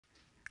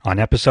On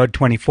episode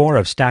 24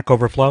 of Stack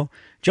Overflow,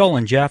 Joel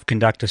and Jeff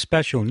conduct a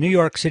special New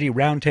York City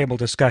roundtable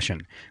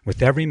discussion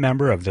with every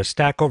member of the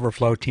Stack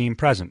Overflow team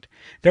present.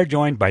 They're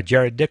joined by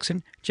Jared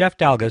Dixon, Jeff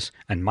Dalgas,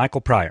 and Michael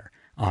Pryor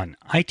on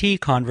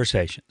IT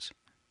Conversations.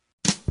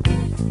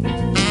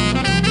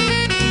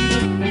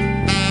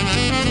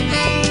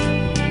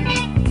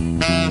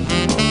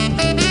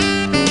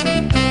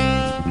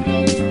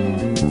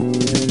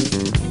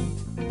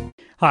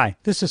 Hi,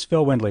 this is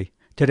Phil Windley.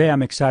 Today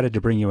I'm excited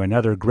to bring you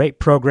another great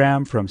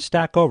program from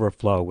Stack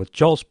Overflow with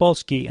Joel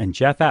Spolsky and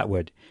Jeff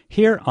Atwood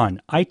here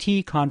on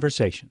IT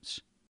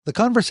Conversations. The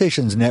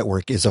Conversations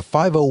Network is a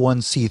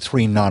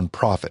 501c3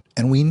 nonprofit,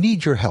 and we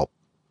need your help.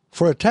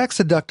 For a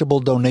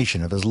tax-deductible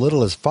donation of as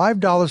little as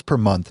 $5 per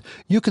month,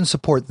 you can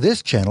support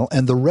this channel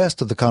and the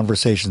rest of the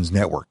Conversations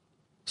Network.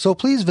 So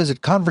please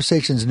visit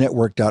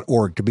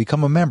conversationsnetwork.org to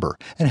become a member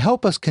and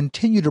help us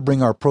continue to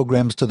bring our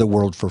programs to the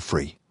world for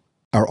free.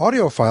 Our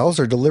audio files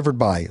are delivered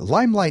by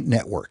Limelight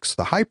Networks,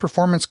 the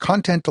high-performance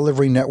content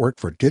delivery network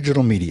for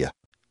digital media.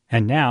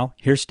 And now,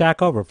 here's Stack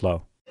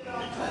Overflow.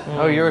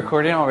 Oh, you're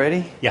recording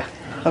already? Yeah.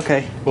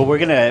 Okay. Well, we're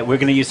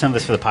gonna use some of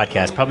this for the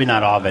podcast. Probably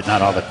not all of it.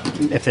 Not all of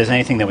it. If there's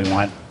anything that we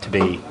want to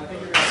be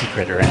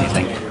secret or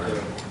anything,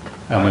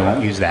 we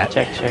won't use that.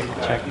 Check.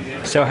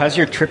 So, how's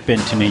your trip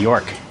been to New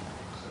York?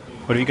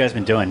 What have you guys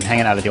been doing?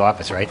 Hanging out at the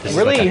office, right? This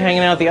Really is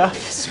hanging out at the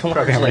office?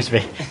 program must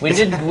be. We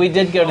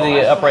did go to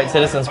the Upright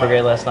Citizens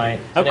Brigade last night.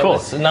 Oh, cool. It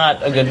was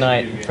not a good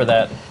night for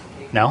that.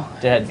 No,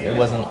 It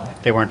wasn't.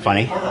 they weren't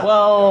funny.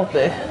 Well,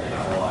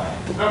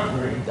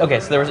 okay.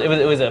 So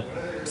it was a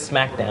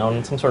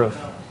smackdown, some sort of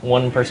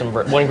one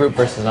group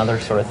versus another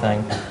sort of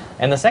thing.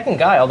 And the second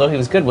guy, although he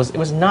was good, it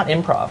was not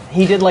improv.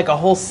 He did like a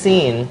whole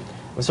scene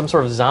with some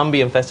sort of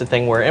zombie-infested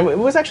thing where, and it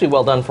was actually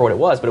well done for what it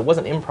was, but it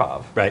wasn't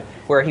improv. Right.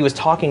 Where he was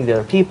talking to the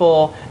other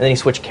people, and then he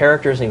switched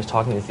characters, and he was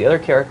talking to the other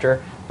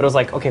character. But it was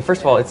like, okay,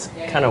 first of all, it's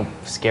kind of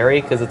scary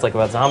because it's like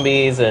about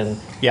zombies,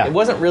 and it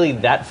wasn't really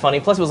that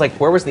funny. Plus, it was like,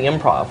 where was the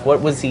improv?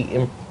 What was he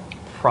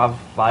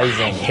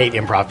improvising? I hate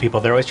improv people.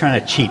 They're always trying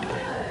to cheat.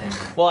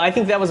 Well, I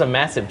think that was a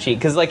massive cheat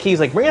because, like, he's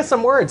like, bring us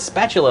some words,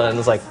 spatula, and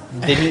it's like,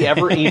 did he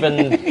ever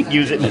even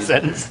use it in a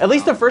sentence? At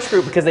least the first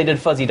group, because they did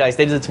fuzzy dice,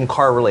 they did some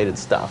car-related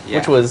stuff,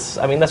 which was,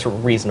 I mean, that's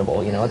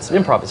reasonable. You know,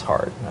 improv is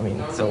hard. I mean,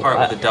 the part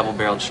with the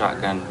double-barreled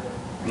shotgun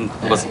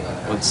was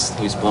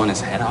he was blowing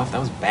his head off. That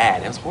was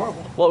bad. That was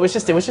horrible. Well, it was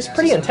just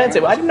pretty intense.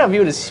 I did not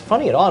view it as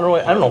funny at all.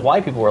 I don't know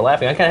why people were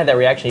laughing. I kind of had that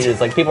reaction.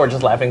 It's like people are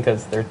just laughing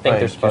because they think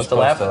they're supposed to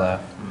laugh.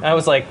 And I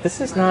was like,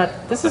 this is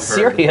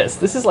serious.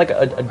 This is like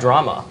a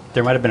drama.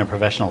 There might have been a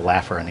professional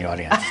laugher in the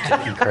audience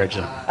to encourage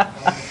them.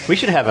 We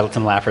should have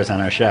some laughers on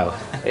our show.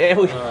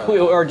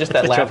 Or just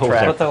that laugh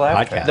track. What the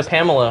laugh track? The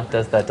Pamela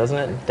does that, doesn't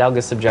it?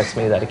 Dalgas subjects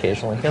me to that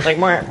occasionally. It's like,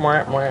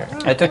 more.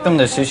 I took them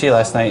to sushi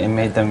last night and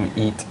made them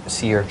eat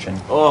sea urchin.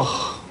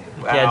 Oh,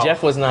 wow. Yeah,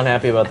 Jeff was not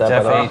happy about that.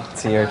 Jeff ate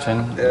sea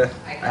urchin.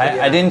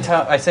 I didn't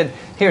tell. I said,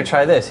 here,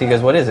 try this. He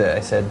goes, what is it? I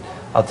said,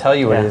 I'll tell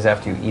you what it is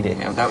after you eat it.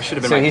 Yeah, that should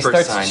have been so my he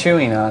first starts sign.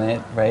 chewing on it,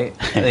 right?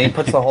 And then he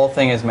puts the whole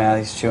thing in his mouth.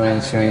 He's chewing.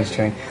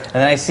 And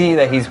then I see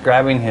that he's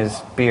grabbing his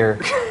beer,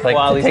 like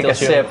While to he's take a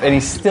still sip, and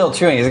he's still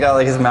chewing. He's got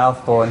like his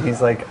mouth full, and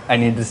he's like, I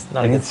need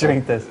to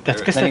drink this. That's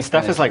because Then that he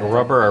stuff is like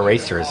rubber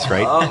erasers,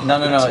 right? Oh,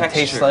 No. It texture.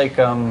 tastes like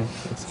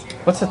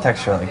what's the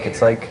texture like?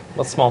 It's like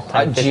What small a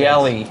tiny fish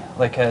jelly.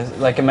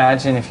 Like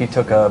imagine if you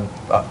took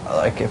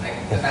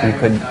if you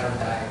could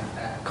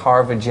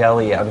carve a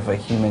jelly out of a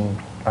human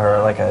or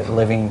like a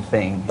living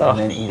thing and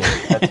then eat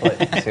it. That's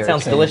what sea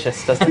Sounds urchin.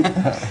 delicious, doesn't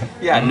it?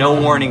 Yeah,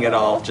 no warning at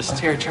all. Just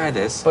here, try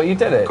this. But you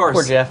did it. Of course.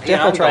 Poor Jeff. Jeff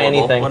Yeah, will try I'm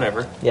gullible, anything.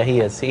 Whatever. Yeah, he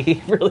is.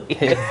 He really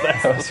is.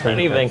 That's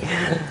anything.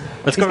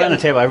 Let's go around the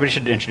table. Everybody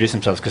should introduce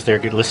themselves because they're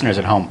good listeners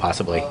at home,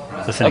 possibly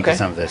listening to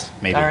some of this.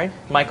 Maybe. All right,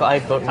 Michael.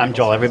 I'm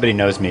Joel. Everybody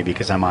knows me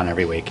because I'm on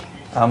every week.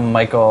 I'm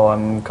Michael.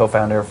 I'm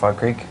co-founder of Fog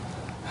Creek.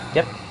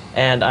 Yep.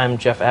 And I'm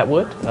Jeff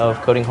Atwood of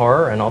Coding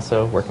Horror and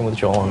also working with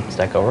Joel on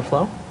Stack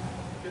Overflow.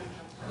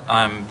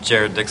 I'm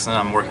Jared Dixon.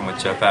 I'm working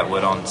with Jeff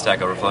Atwood on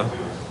Stack Overflow.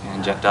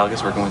 And Jeff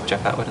Dalgas working with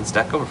Jeff Atwood and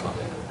Stack Overflow.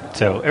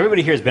 So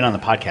everybody here has been on the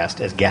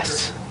podcast as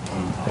guests.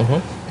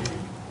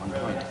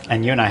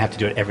 And you and I have to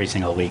do it every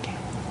single week.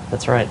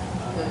 That's right.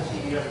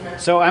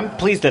 So I'm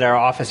pleased that our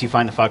office, you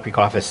find the Fog Creek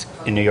office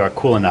in New York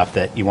cool enough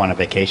that you want a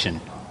vacation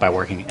by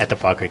working at the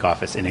Fog Creek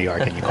office in New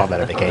York, and you call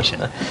that a vacation.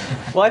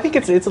 Well, I think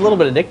it's a little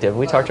bit addictive.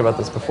 We talked about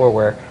this before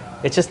where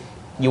it's just,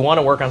 you want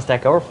to work on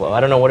Stack Overflow. I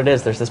don't know what it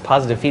is. There's this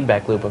positive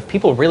feedback loop of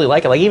people really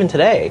like it. Like even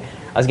today,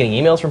 I was getting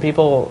emails from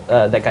people.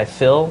 That guy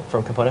Phil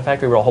from Component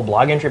Factory wrote a whole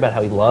blog entry about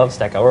how he loved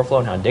Stack Overflow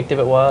and how addictive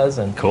it was.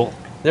 And Cool.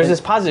 There's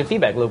this positive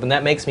feedback loop, and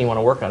that makes me want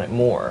to work on it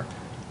more.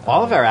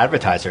 All of our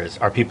advertisers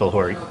are people who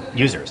are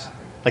users.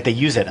 Like they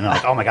use it and they're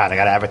like, oh my God, I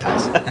got to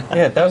advertise.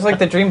 Yeah, that was like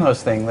the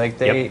DreamHost thing. Like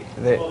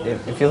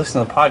if you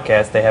listen to the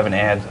podcast, they have an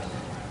ad.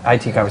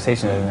 IT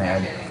Conversation has an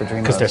ad for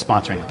DreamHost. Because they're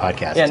sponsoring the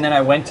podcast. Yeah, and then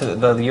I went to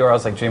the URL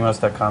was like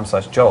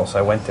dreamhost.com/Joel, so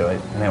I went to it,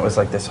 and it was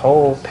like this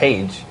whole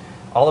page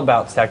all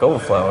about Stack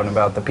Overflow and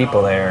about the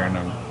people there and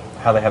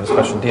how they have a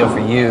special deal for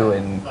you,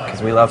 and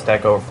because we love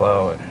Stack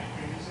Overflow. And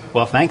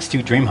Well, thanks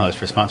to DreamHost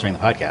for sponsoring the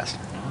podcast.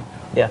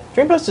 Yeah,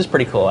 DreamHost is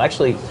pretty cool.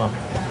 Actually,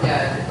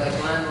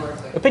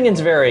 opinions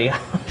vary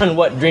on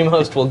what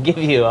DreamHost will give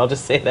you. I'll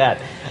just say that.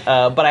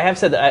 But I have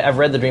said that I've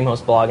read the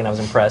DreamHost blog and I was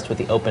impressed with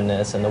the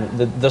openness and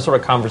the sort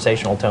of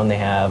conversational tone they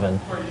have, and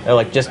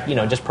like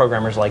just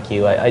programmers like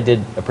you. I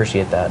did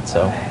appreciate that.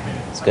 So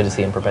it's good to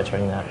see them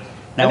perpetuating that.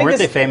 Now, weren't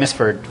they famous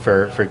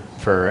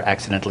for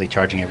accidentally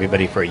charging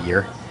everybody for a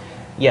year?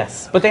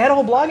 Yes, but they had a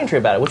whole blog entry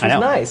about it, which was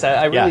nice.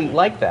 I really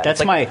like that.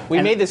 That's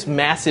we made this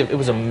massive. It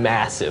was a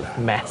massive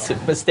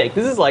mistake.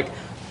 This is like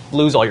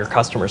lose all your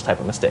customers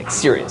type of mistake.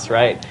 Serious,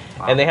 right?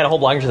 Wow. And they had a whole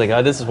blog entry like,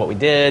 oh, this is what we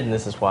did, and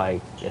this is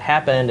why it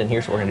happened, and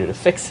here's what we're going to do to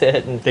fix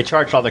it. And they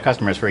charged all their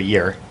customers for a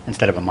year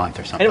instead of a month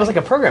or something. And it was like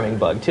a programming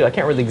bug too. I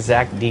can't remember the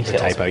exact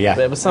details. A typo, yeah.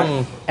 But it was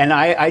some. And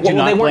I do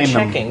not blame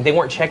them. They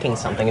weren't checking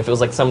something. If it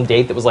was like some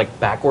date that was like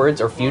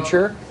backwards or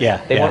future,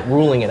 they weren't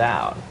ruling it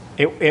out.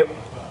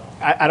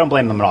 I don't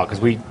blame them at all, because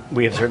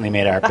we have certainly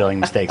made our billing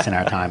mistakes in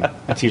our time.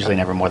 It's usually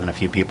never more than a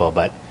few people,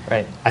 but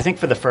I think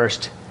for the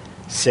first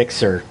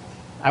 6 or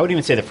I would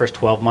even say the first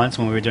 12 months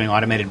when we were doing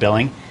automated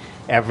billing,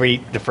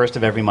 the first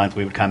of every month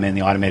we would come in,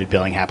 the automated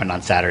billing happened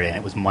on Saturday, and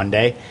it was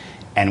Monday,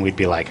 and we'd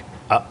be like,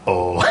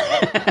 uh-oh.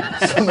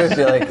 Somebody would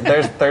be like,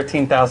 there's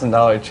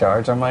 $13,000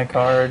 charge on my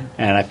card.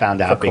 And I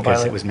found out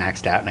because it was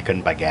maxed out and I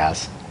couldn't buy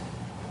gas.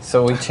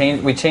 So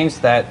we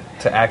changed that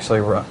to actually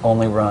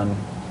only run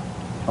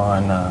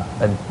on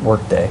a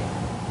work day,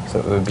 so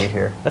it would be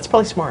here. That's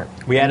probably smart.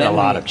 We added a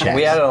lot of checks.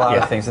 We added a lot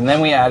of things, and then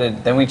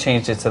we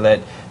changed it so that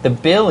the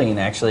billing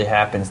actually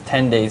happens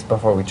 10 days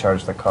before we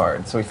charge the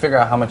card. So we figure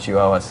out how much you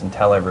owe us and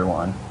tell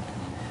everyone,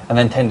 and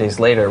then 10 days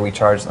later we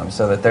charge them,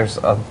 so that there's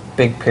a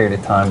big period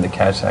of time to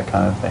catch that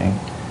kind of thing,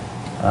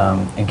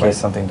 in case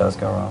something does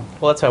go wrong.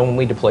 Well, that's why when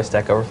we deploy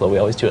Stack Overflow, we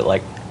always do it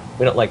like,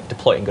 we don't like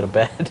deploy and go to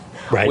bed.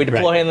 We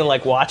deploy and then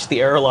like watch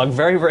the error log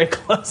very, very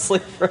closely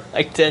for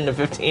like 10 to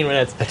 15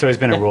 minutes. That's always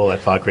been a rule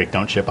at Fog Creek,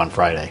 don't ship on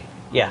Friday.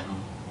 Yeah.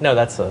 No,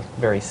 that's a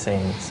very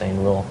sane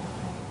rule.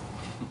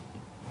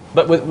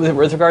 But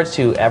with regards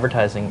to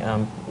advertising,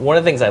 one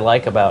of the things I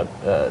like about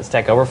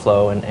Stack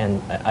Overflow,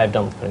 and I've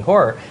done with Coding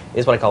Horror,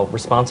 is what I call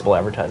responsible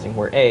advertising,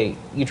 where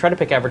you try to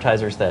pick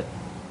advertisers that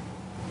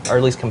are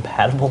at least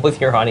compatible with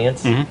your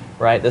audience,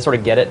 right? That sort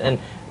of get it. And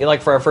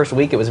like for our first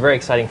week, it was very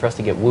exciting for us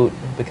to get Woot,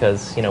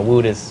 because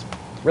Woot is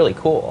really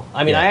cool.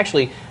 I mean, I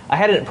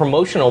had a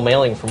promotional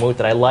mailing from Woot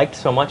that I liked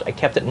so much, I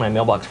kept it in my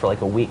mailbox for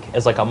like a week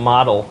as like a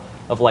model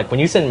of like, when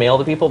you send mail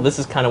to people, this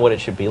is kind of what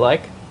it should be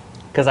like.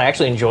 Because I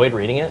actually enjoyed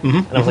reading it,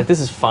 and I was like,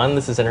 "This is fun.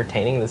 This is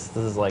entertaining. This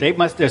is like." There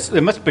must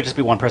just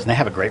be one person. They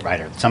have a great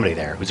writer. Somebody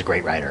there who's a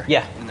great writer.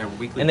 Yeah, and their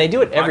weekly. And they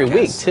do it every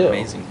week too.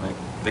 Amazing. Like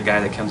the guy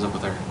that comes up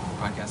with our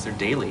podcasts, they're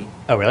daily.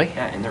 Oh, really?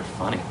 Yeah, and they're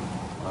funny.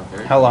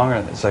 How long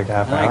are they? It's like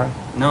half an hour?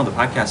 No, the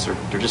podcasts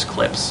they're just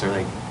clips. They're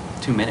like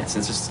 2 minutes.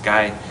 It's just a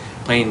guy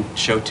playing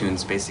show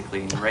tunes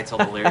basically, and he writes all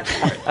the lyrics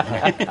for it.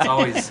 It's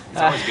always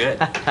good.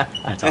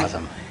 That's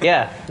awesome.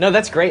 Yeah, no,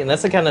 that's great, and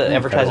that's the kind of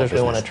advertisers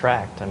we want to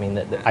attract. I mean,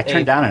 I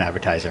turned down an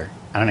advertiser.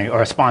 I don't know,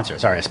 or a sponsor.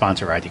 Sorry, a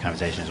sponsor of IT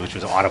Conversations, which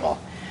was Audible,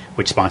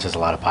 which sponsors a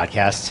lot of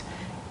podcasts.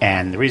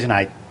 And the reason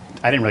I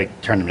didn't really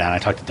turn them down. I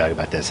talked to Doug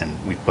about this,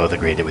 and we both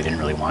agreed that we didn't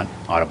really want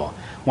Audible.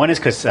 One is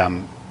because,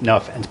 no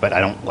offense, but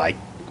I don't like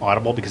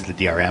Audible because of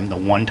the DRM. The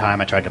one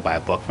time I tried to buy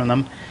a book from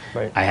them,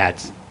 I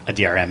had a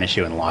DRM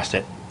issue and lost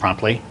it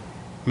promptly.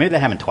 Maybe that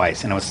happened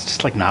twice, and it was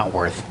just like not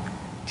worth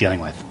dealing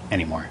with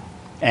anymore.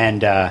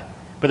 And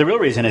but the real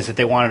reason is that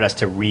they wanted us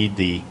to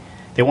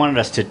they wanted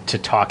us to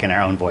talk in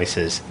our own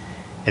voices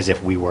as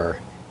if we were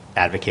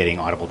advocating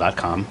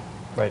Audible.com.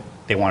 Right.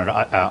 They wanted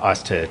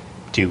us to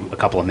do a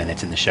couple of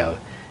minutes in the show,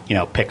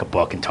 pick a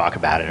book and talk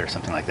about it or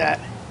something like that.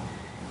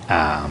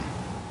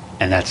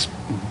 And that's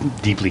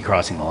deeply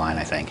crossing the line,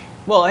 I think.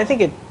 Well, I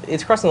think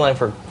it's crossing the line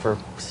for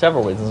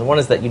several reasons. One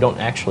is that you don't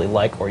actually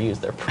like or use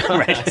their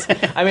products.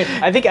 Right. I mean,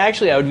 I think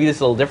actually I would view this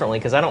a little differently,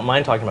 because I don't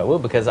mind talking about Woo,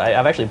 because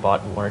I've actually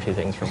bought one or two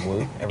things from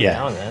Woo every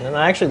now and then, and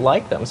I actually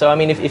like them. So, I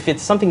mean, if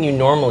it's something you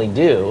normally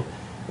do,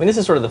 I mean, this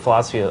is sort of the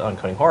philosophy on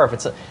Coding Horror.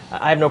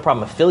 I have no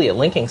problem affiliate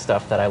linking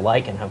stuff that I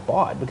like and have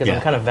bought, because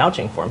I'm kind of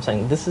vouching for them,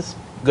 saying this is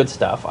good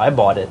stuff. I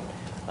bought it.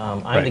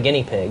 I'm the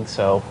guinea pig,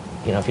 so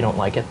if you don't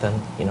like it,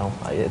 then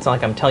it's not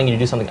like I'm telling you to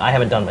do something I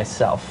haven't done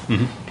myself.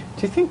 Mm-hmm.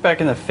 Do you think back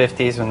in the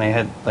 50s when they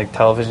had like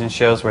television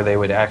shows where they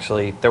would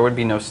there would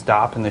be no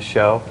stop in the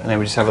show, and they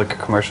would just have like a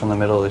commercial in the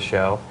middle of the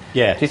show?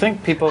 Yeah. Do you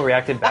think people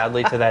reacted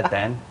badly to that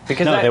then?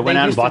 Because they went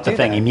out and bought the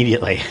thing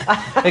immediately.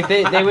 Like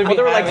they would be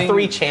there were like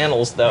 3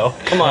 channels, though.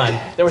 Come on.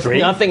 There was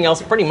nothing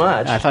else, pretty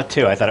much. I thought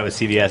 2. I thought it was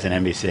CBS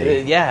and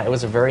NBC. Yeah, it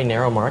was a very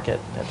narrow market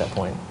at that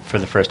point. For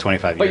the first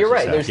 25 years. But you're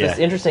right. So. There's this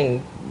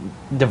interesting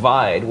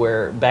divide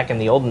where back in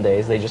the olden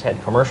days they just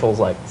had commercials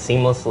like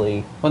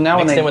seamlessly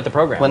mixed in with the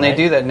program. When they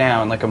do that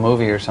now in like a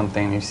movie or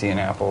something, you see an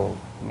Apple,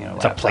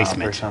 it's a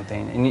placement or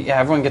something, and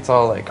everyone gets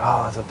all like,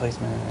 "Oh, it's a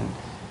placement."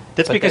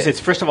 That's because it's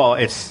first of all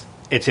it's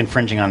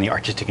infringing on the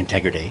artistic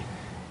integrity,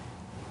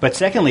 but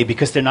secondly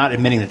because they're not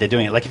admitting that they're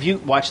doing it. Like if you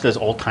watch those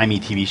old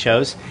timey TV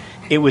shows,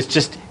 it was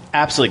just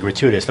absolutely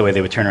gratuitous the way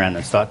they would turn around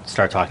and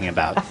start talking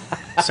about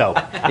soap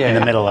in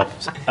the middle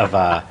of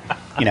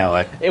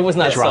It was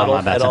not drama subtle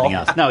about at something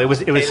all. else. No, it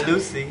was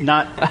Lucy.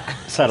 not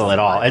subtle at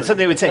all. And so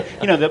they would say,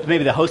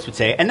 maybe the host would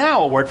say, and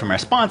now a word from our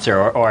sponsor,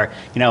 or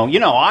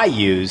I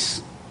use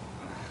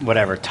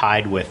whatever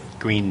Tide with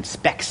green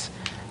specks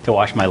to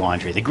wash my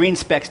laundry. The green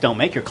specks don't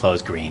make your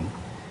clothes green,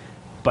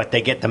 but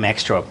they get them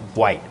extra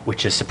white,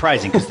 which is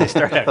surprising because they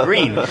start out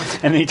green.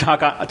 And then you talk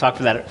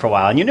for that for a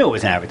while, and you knew it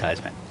was an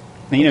advertisement.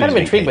 And you I'm knew kind it of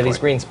was intrigued by being paid these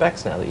for green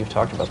specks now that you've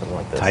talked about them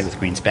like it. this. Tide with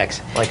green specks.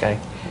 Like I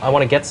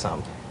want to get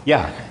some.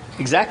 Yeah,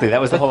 exactly.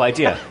 That was the whole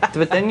idea.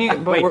 But then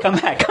Wait, come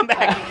back.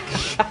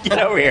 Get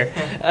over here.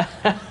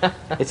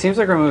 it seems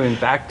like we're moving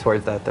back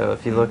towards that, though.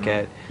 If you look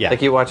at, Yeah.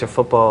 like, you watch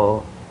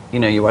football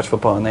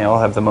and they all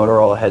have the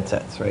Motorola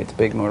headsets, right? It's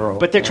big Motorola.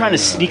 But they're trying to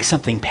thing, sneak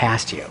something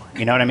past you.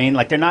 You know what I mean?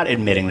 Like, they're not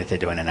admitting that they're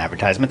doing an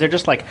advertisement. They're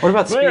just like, What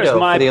about "Where's Speedo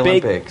my for the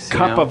big Olympics, you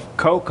cup know? of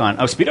Coke on?"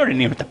 Oh, Speedo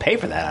didn't even have to pay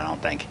for that, I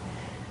don't think.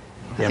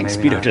 Yeah, I think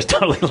maybe Speedo not. just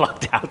totally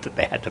lucked out that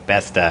they had the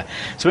best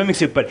swimming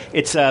suit. But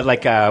it's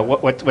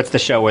what's the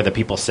show where the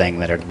people sing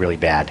that are really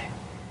bad?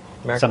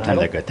 American Sometimes Idol?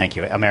 they're good. Thank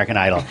you, American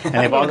Idol, and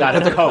they've all got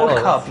a Coke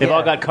Coke. cup, They've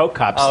all yeah. got Coke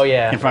cups Oh,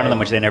 yeah, in front of them,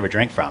 right. which they never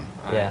drink from.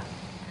 Yeah.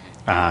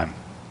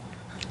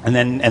 And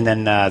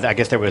then I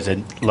guess there was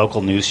a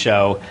local news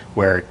show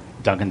where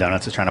Dunkin'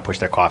 Donuts was trying to push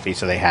their coffee,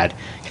 so they had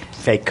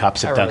fake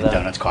cups I of remember Dunkin' that.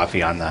 Donuts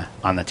coffee on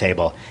the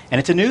table. And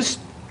it's a news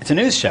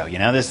show,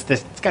 There's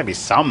got to be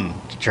some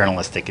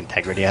journalistic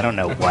integrity. I don't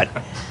know what.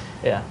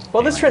 Yeah.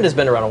 Well, this Anyway. trend has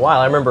been around a while.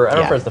 I don't remember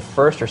Yeah. if it's the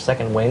first or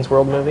second Wayne's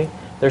World movie.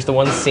 There's the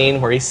one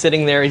scene where he's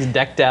sitting there, he's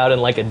decked out in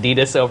like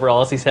Adidas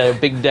overalls, he's had a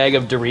big bag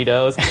of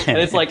Doritos, and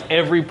it's like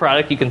every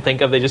product you can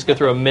think of, they just go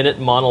through a minute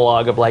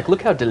monologue of like,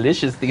 look how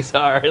delicious these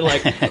are, and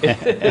like,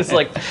 it's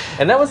like,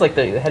 and that was like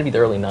it had to be the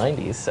early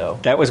 90s, so.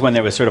 That was when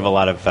there was sort of a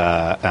lot of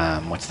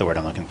what's the word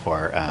I'm looking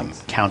for?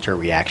 Counter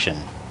reaction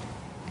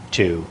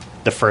to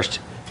the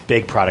first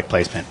big product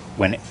placement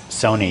when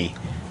Sony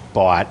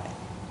bought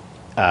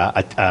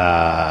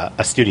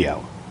a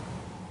studio.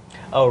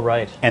 Oh,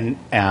 right. And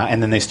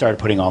then they started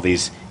putting all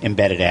these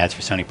embedded ads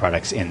for Sony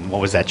products in,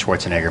 what was that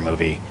Schwarzenegger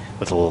movie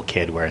with a little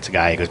kid where it's a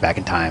guy who goes back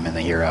in time and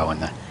the hero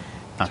and the...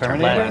 Not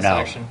Terminator? No.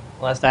 Action.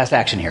 Last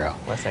Action Hero.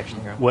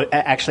 Action Hero. What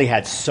actually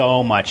had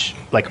so much,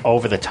 like,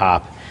 over the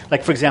top.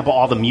 Like, for example,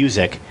 all the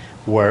music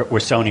were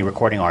Sony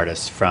recording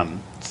artists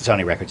from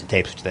Sony Records and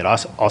Tapes, which they'd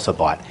also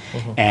bought.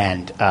 Mm-hmm.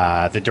 And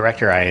the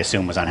director, I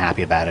assume, was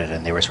unhappy about it,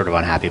 and they were sort of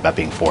unhappy about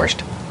being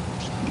forced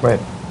Right.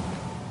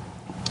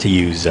 to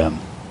use...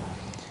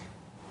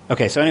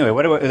 Okay, so anyway,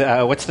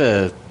 what's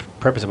the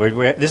purpose of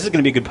it? This is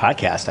going to be a good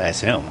podcast, I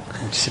assume.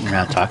 We're just sitting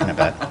around talking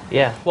about...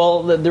 Yeah.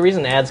 Well, the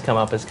reason ads come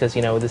up is because,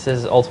 this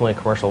is ultimately a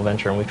commercial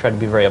venture, and we've tried to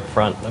be very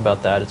upfront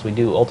about that, as we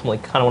do ultimately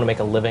kind of want to make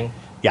a living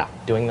Yeah.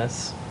 doing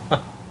this.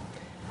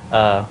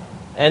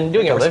 And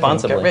doing it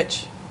responsibly. Get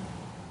rich.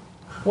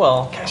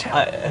 Well,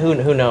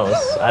 who knows?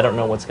 I don't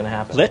know what's going to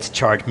happen. Let's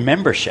charge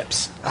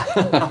memberships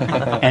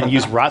and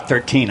use Rot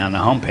 13 on the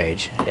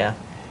homepage. Yeah.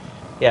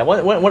 Yeah,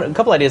 a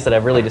couple ideas that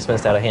I've really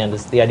dismissed out of hand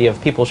is the idea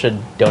of people should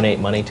donate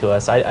money to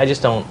us. I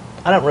just don't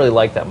really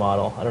like that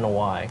model. I don't know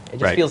why. It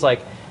just Right. feels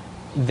like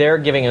they're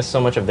giving us so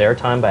much of their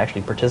time by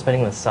actually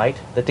participating in the site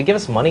that to give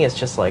us money is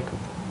just like,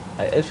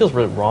 it feels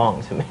really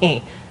wrong to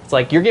me. It's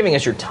like you're giving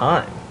us your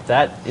time.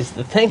 That is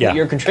the thing Yeah. that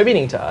you're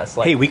contributing to us.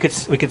 Like Hey, we could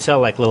sell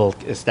like little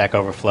Stack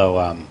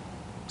Overflow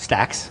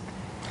stacks,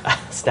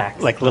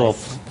 stacks. like little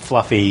Nice.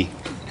 fluffy,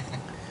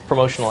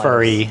 promotional items.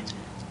 furry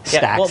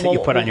stacks well, that you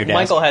put on your desk.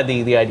 Michael had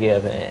the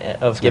idea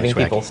of giving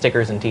swag. people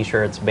stickers and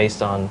T-shirts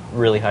based on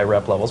really high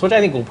rep levels, which I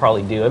think we'll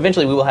probably do.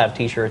 Eventually, we will have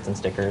T-shirts and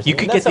stickers. You and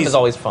could that get stuff these- is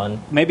always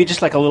fun. Maybe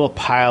just like a little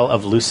pile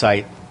of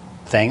lucite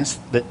things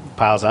that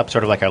piles up,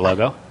 sort of like our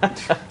logo,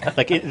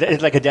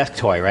 it's like a desk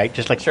toy, right?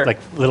 Just like Sure. like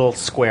little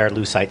square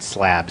lucite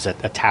slabs, a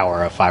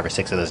tower of 5 or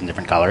 6 of those in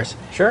different colors.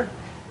 Sure,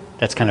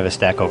 That's kind of a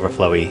Stack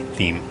Overflowy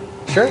theme.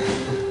 sure.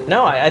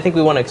 No, I think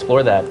we want to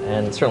explore that,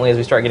 and certainly as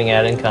we start getting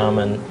ad income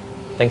and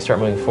things start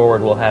moving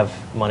forward, we'll have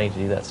money to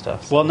do that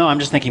stuff. Well, no, I'm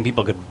just thinking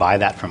people could buy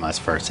that from us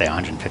for, say,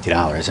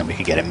 $150, and we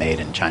could get it made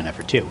in China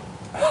for $2.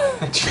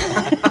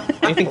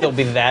 Do you think they'll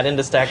be that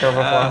into Stack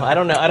Overflow? I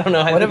don't know. I think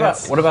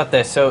that's- What about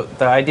this? So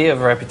the idea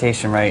of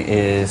reputation, right,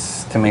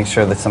 is to make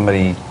sure that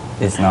somebody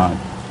is not,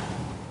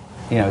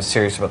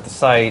 serious about the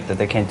site, that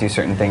they can't do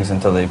certain things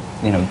until they've,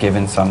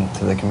 given some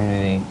to the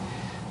community.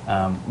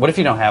 What if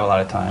you don't have a lot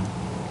of time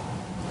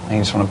and you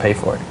just want to pay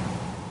for it?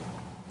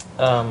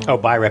 Oh,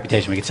 buy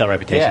reputation. We could sell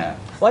reputation. Yeah.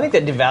 Well, I think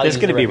that devalues. There's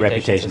going to the be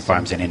reputation system.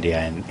 farms in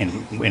India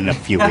in a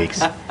few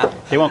weeks.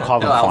 They won't call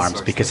them They'll farms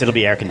outsource because it'll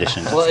be air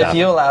conditioned. Well, stuff. if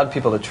you allowed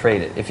people to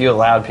trade it, if you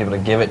allowed people to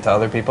give it to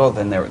other people,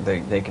 then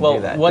they can Well,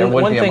 do that. one- there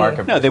wouldn't one be a thing-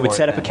 market. No, they would for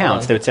set it up then.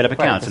 accounts. They would set up Right,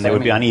 accounts, that's and they what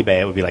would be I on mean.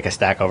 eBay. It would be like a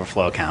Stack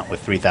Overflow account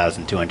with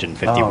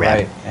 3,250 Oh, rep.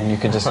 right, and you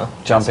could just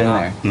jump in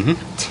there.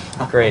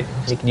 Great.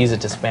 You can use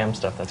it to spam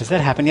stuff. That's Has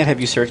that happened yet?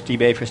 Have you searched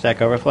eBay for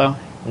Stack Overflow?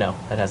 No,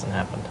 that hasn't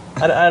happened.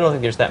 I don't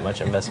think there's that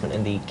much investment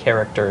in the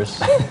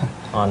characters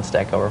on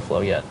Stack Overflow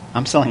yet.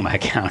 I'm selling my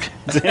account.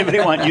 Does anybody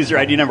want user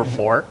ID number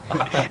 4?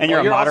 And you're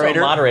a You're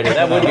moderator? also a moderator.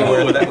 That would be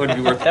worth. That would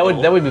be worth.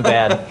 That would be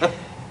bad.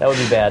 That would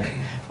be bad.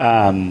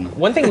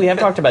 One thing we have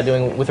talked about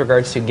doing with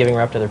regards to giving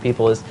rep to other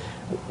people is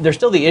there's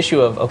still the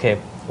issue of, okay,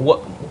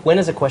 when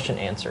is a question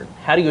answered?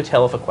 How do you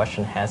tell if a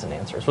question has an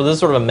answer? So this is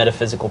sort of a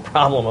metaphysical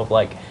problem of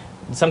like,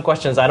 some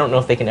questions I don't know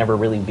if they can ever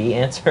really be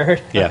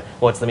answered. Yeah.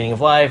 What's the meaning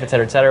of life, et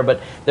cetera, et cetera.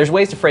 But there's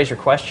ways to phrase your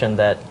question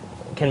that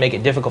can make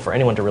it difficult for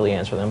anyone to really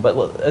answer them. But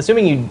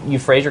assuming you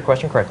phrase your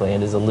question correctly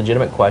and it is a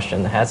legitimate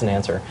question that has an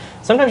answer,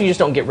 sometimes you just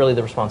don't get really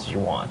the responses you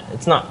want.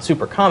 It's not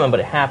super common, but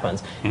it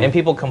happens. Mm-hmm. And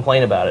people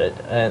complain about it.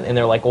 And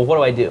they're like, well, what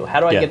do I do? How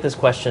do I get this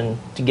question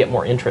to get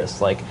more interest?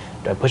 Like,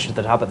 do I push it to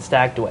the top of the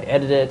stack? Do I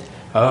edit it?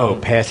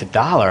 Pay us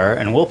 $1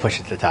 and we'll push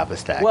it to the top of the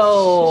stack.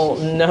 Well,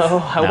 no,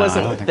 I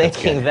wasn't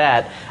thinking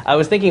that. I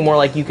was thinking more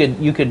like you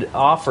could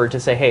offer to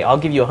say, hey, I'll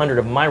give you 100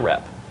 of my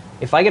rep.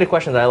 If I get a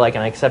question that I like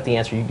and I accept the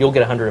answer, you'll get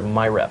 100 of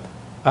my rep.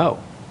 Oh.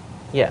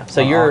 Yeah,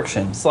 so you're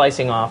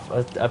slicing off a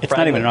It's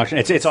not even an auction.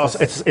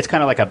 It's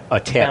kind of like a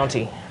tip.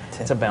 Bounty.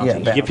 It's a bounty. Yeah,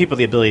 You give people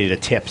the ability to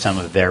tip some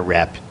of their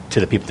rep to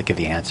the people that give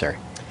the answer.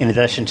 In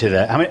addition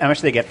to how much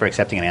do they get for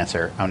accepting an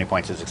answer? How many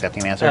points is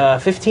accepting an answer?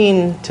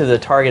 15 to the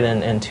target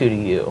and 2 to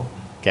you.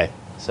 Okay.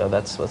 So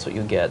that's what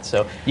you get.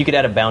 So you could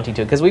add a bounty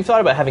to it. Because we've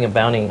thought about having a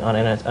bounty on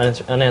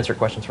unanswered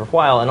questions for a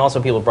while, and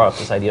also people brought up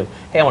this idea of,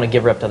 hey, I want to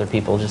give rep to other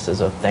people just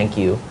as a thank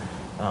you.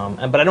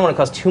 But I don't want to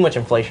cause too much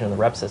inflation in the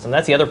rep system.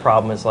 That's the other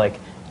problem is like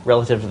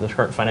relative to the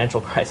current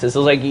financial crisis. It's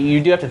like you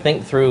do have to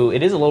think through,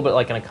 it is a little bit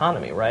like an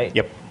economy, right?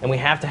 Yep. And we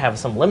have to have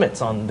some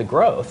limits on the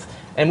growth.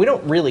 And we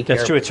don't really care.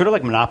 That's true. It's sort of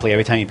like Monopoly.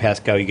 Every time you pass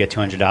go, you get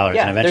 $200.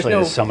 Yeah, and eventually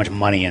there's so much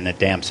money in the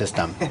damn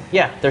system.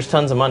 Yeah, there's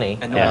tons of money.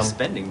 And nobody's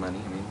spending money.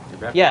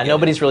 I mean,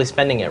 nobody's really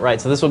spending it,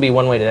 right? So this would be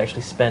one way to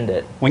actually spend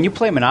it. When you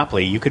play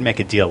Monopoly, you could make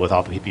a deal with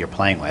all the people you're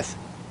playing with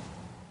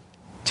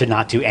to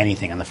not do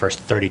anything on the first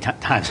 30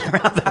 times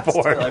around the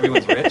board. Until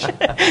everyone's rich.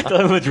 Until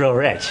everyone's real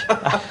rich.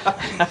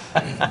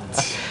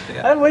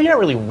 Well, you're not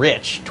really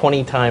rich.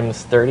 20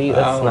 times 30,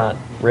 that's not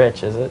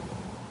rich, is it?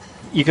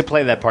 You could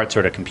play that part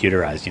sort of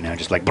computerized,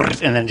 just like,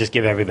 and then just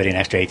give everybody an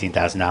extra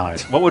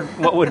 $18,000. What would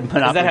Monopoly be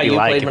like? Is that how you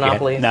played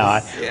Monopoly? No,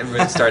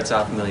 Everybody starts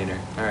off a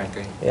millionaire. All right,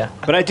 great. Yeah.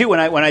 But I do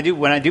when I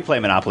do play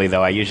Monopoly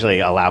though. I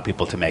usually allow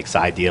people to make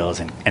side deals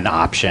and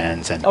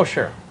options and. Oh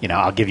sure.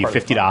 I'll give you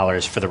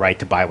 $50 for the right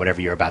to buy whatever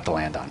you're about to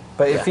land on.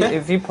 But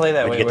if you play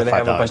that But you way get where the they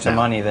have a $5 bunch now. of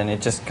money, then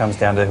it just comes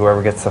down to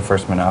whoever gets the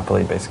first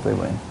Monopoly basically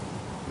win.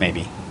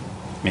 Maybe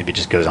it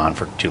just goes on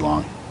for too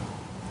long.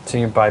 So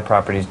you buy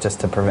properties just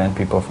to prevent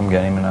people from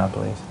getting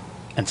monopolies.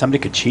 And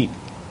somebody could cheat.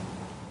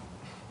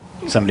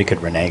 Somebody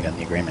could renege on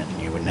the agreement,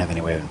 and you wouldn't have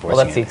any way of enforcing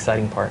Well, that's the it.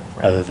 exciting part.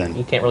 Right? Other than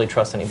you can't really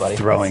trust anybody.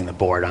 Throwing the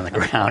board on the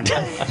ground.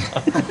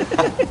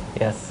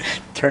 Yes.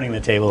 Turning the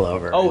table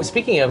over. Oh,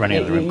 speaking of, running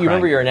out you of the room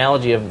remember crying. your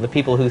analogy of the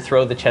people who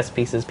throw the chess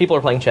pieces. People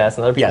are playing chess,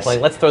 and other people Yes. are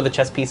playing, let's throw the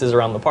chess pieces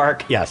around the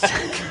park. Yes.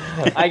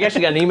 I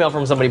actually got an email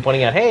from somebody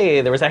pointing out,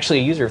 hey, there was actually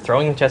a user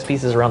throwing chess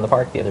pieces around the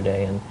park the other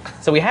day. And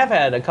so we have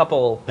had a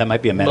couple That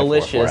might be a metaphor for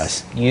malicious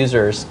us.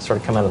 users sort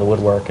of come out of the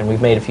woodwork, and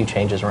we've made a few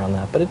changes around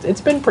that. But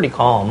it's been pretty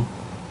calm.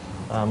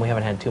 We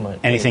haven't had too much.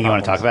 Anything you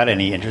want to talk about?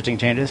 Any interesting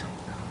changes?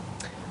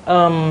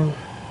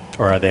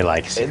 Or are they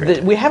like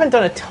secret? We haven't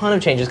done a ton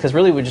of changes because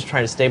really we're just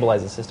trying to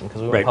stabilize the system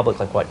because we went Right. public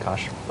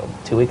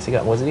 2 weeks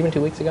ago. Was it even 2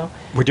 weeks ago?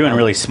 We're doing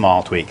really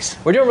small tweaks.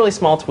 We're doing really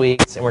small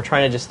tweaks, and we're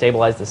trying to just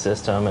stabilize the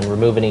system and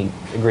remove any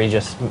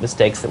egregious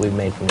mistakes that we've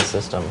made from the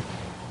system.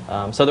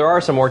 So there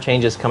are some more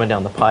changes coming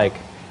down the pike.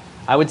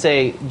 I would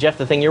say, Jeff,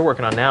 the thing you're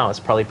working on now is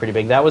probably pretty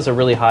big. That was a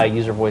really high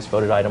user voice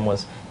voted item.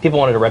 Was people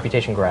wanted a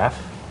reputation graph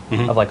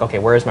of like, okay,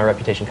 where is my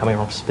reputation coming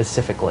from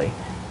specifically?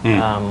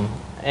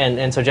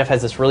 And so Jeff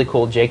has this really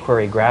cool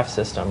jQuery graph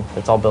system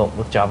that's all built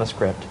with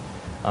JavaScript.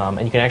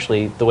 And you can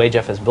actually, the way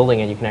Jeff is building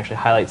it, you can actually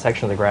highlight a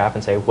section of the graph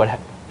and say,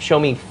 show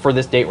me for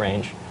this date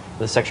range,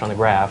 this section on the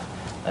graph,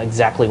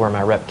 exactly where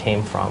my rep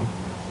came from.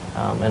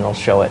 And it'll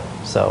show it.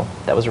 So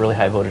that was a really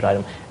high voted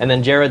item. And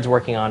then Jared's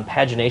working on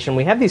pagination.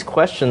 We have these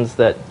questions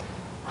that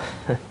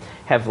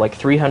have like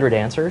 300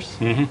 answers.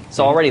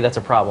 So already that's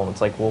a problem.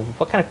 It's like, well,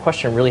 what kind of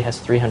question really has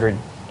 300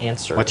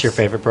 answers? What's your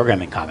favorite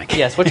programming comic?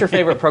 Yes, what's your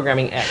favorite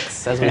programming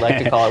X, as we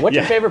like to call it? What's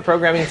your favorite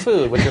programming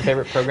food? What's your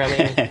favorite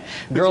programming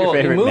girl your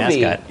favorite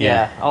movie? mascot?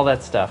 Yeah, all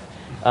that stuff.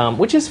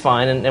 Which is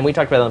fine, and we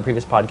talked about it on the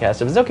previous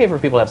podcast. It's okay for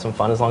people to have some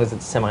fun as long as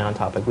it's semi-on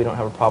topic. We don't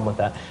have a problem with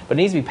that. But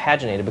it needs to be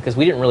paginated because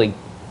we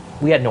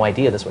had no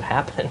idea this would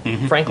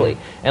happen, frankly.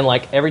 And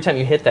like every time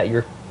you hit that,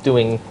 you're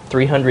doing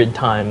 300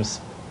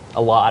 times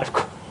a lot of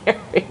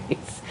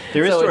queries.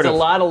 There is so sort it's of a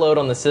lot of load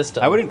on the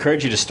system. I would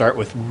encourage you to start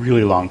with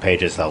really long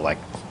pages, though, like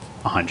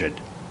 100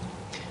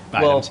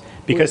 items.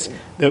 Because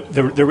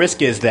the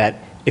risk is that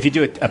if you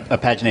do a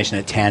pagination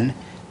at 10,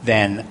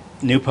 then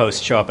new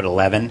posts show up at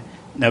 11.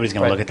 Nobody's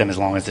going to look at them as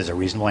long as there's a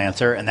reasonable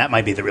answer, and that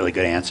might be the really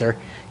good answer.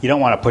 You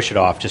don't want to push it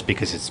off just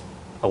because it's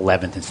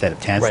 11th instead of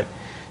 10th. Right.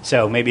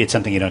 So maybe it's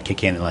something you don't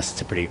kick in unless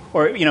it's a pretty,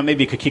 or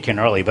maybe you could kick in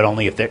early, but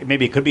only if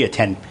maybe it could be a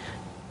 10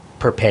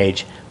 per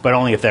page, but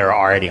only if there are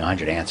already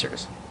 100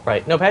 answers.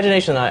 Right. No,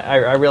 pagination,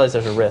 I realize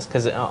there's a risk,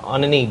 because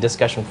on any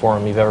discussion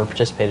forum you've ever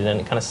participated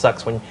in, it kind of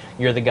sucks when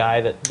you're the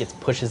guy that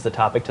pushes the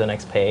topic to the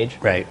next page.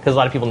 Right. Because a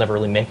lot of people never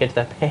really make it to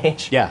that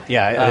page. Yeah,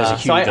 there's a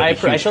huge, so I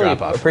huge totally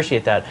drop-off.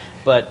 appreciate that.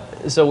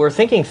 But, so we're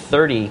thinking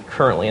 30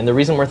 currently, and the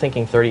reason we're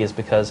thinking 30 is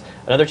because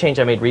another change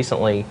I made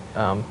recently,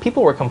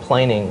 people were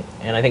complaining,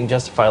 and I think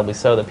justifiably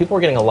so, that people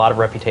were getting a lot of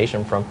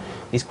reputation from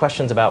these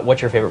questions about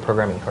what's your favorite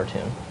programming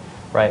cartoon,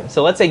 right?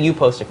 So let's say you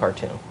post a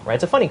cartoon, right?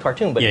 It's a funny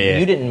cartoon, but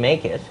you didn't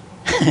make it.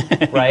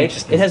 Right?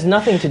 It has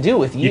nothing to do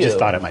with you. You just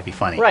thought it might be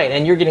funny. Right,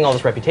 and you're getting all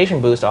this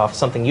reputation boost off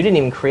something you didn't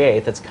even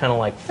create that's kind of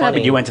like funny. Yeah,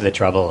 but you went to the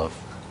trouble of...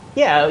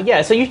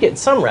 Yeah, so you get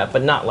some rep,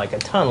 but not like a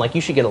ton. Like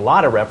you should get a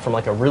lot of rep from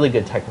like a really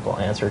good technical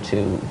answer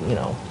to,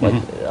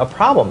 like a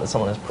problem that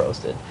someone has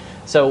posted.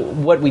 So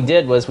what we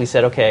did was we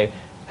said, okay,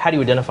 how do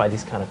you identify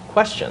these kind of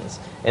questions?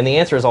 And the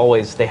answer is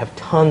always, they have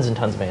tons and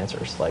tons of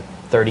answers, like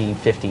 30,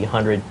 50,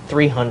 100,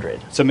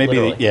 300. So maybe,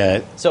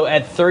 literally. So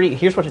at 30,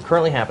 here's what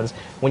currently happens.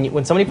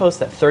 When somebody posts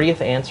that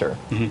 30th answer,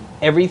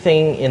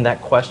 everything in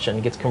that question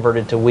gets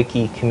converted to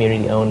wiki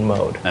community-owned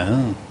mode.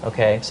 Oh.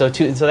 Okay, so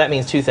that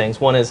means two things.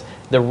 One is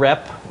the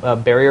rep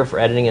barrier for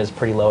editing is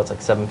pretty low. It's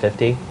like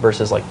 750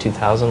 versus like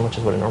 2,000, which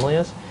is what it normally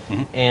is.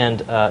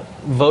 And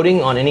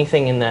voting on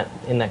anything in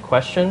that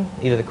question,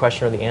 either the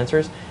question or the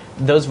answers,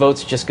 those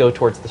votes just go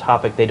towards the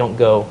topic. They don't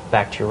go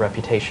back to your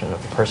reputation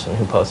of the person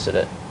who posted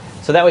it.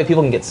 So that way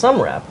people can get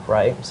some rep,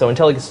 right? So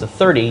until it gets to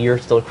 30, you're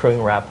still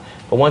accruing rep.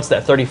 But once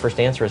that 31st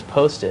answer is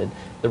posted,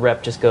 the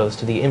rep just goes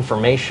to the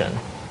information.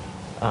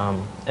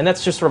 And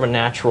that's just sort of a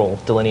natural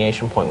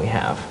delineation point we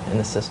have in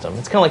the system.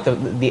 It's kind of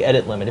like the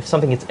edit limit. If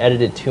something gets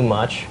edited too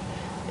much,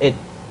 it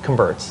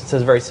converts. It's a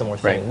very similar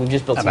thing. Right. We've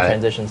just built some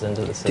transitions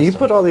into the system. Do you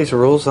put all these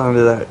rules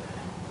onto that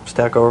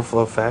Stack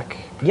Overflow FAQ?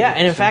 Yeah,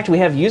 and in fact, we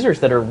have users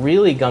that are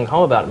really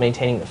gung-ho about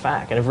maintaining the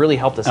FAQ and have really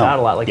helped us out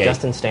a lot, like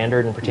Justin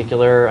Standard in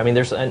particular. I mean,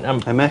 there's...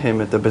 I met him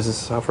at the Business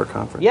Software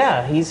Conference.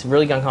 Yeah, he's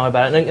really gung-ho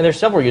about it. And there's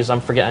several users,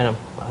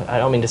 I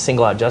don't mean to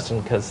single out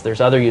Justin, because there's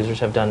other users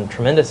who have done a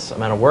tremendous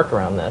amount of work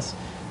around this.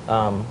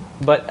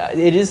 But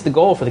it is the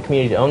goal for the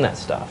community to own that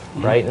stuff,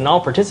 right? And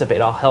I'll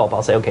participate, I'll help.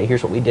 I'll say, okay,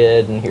 here's what we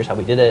did, and here's how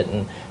we did it,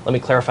 and let me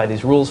clarify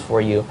these rules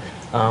for you.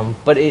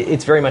 But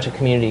it's very much a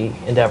community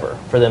endeavor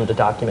for them to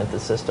document the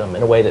system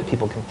in a way that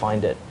people can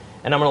find it.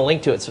 And I'm going to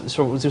link to it.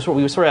 So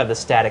we sort of have the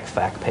static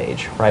FAQ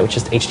page, right, which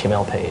is the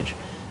HTML page.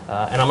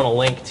 And I'm going to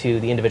link to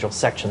the individual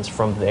sections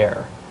from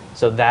there.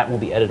 So that will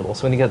be editable.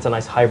 So I think that's a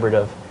nice hybrid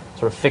of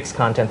sort of fixed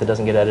content that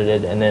doesn't get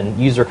edited, and then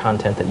user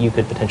content that you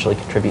could potentially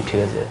contribute to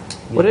as a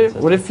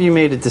What if you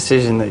made a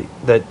decision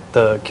that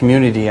the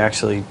community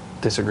actually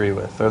disagree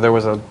with, or there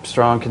was a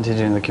strong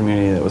contingent in the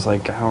community that was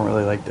like, I don't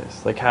really like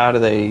this. Like, how do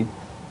they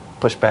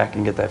push back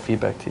and get that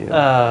feedback to you?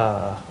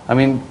 I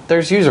mean,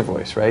 there's user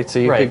voice, right? So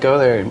you could go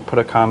there and put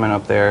a comment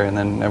up there, and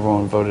then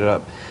everyone vote it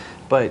up.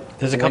 But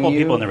there's a couple of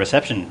people in the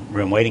reception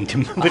room waiting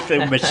with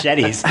their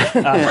machetes.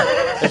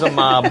 There's a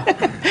mob.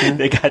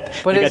 They got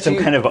some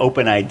kind of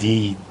open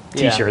ID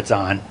T-shirts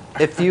on.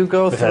 If you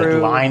go with through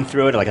a line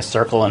through it, like a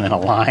circle and then a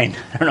line.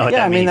 I don't know what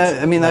that means.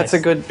 I mean that's a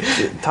good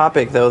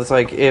topic though. It's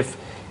like if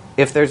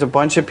there's a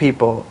bunch of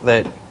people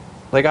that,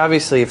 like,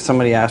 obviously if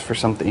somebody asks for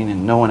something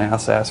and no one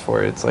else asks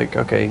for it, it's like,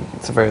 okay,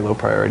 it's a very low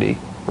priority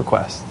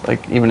request.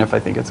 Like, even if I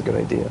think it's a good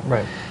idea.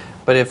 Right.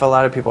 But if a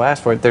lot of people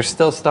ask for it, there's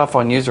still stuff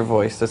on user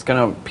voice that's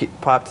going to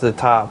pop to the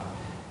top,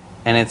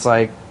 and it's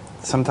like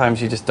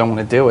sometimes you just don't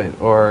want to do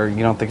it, or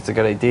you don't think it's a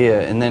good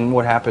idea, and then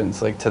what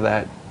happens, like, to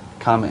that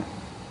comment?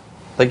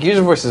 Like,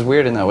 user voice is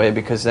weird in that way,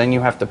 because then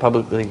you have to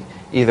publicly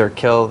either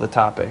kill the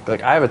topic.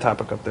 Like, I have a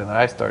topic up there that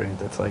I started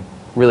that's like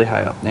really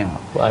high up now.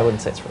 Well, I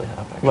wouldn't say it's really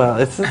high up, actually. Well,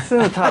 it's in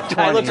the top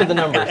 20. I looked at the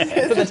numbers.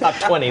 It's in the top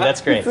 20.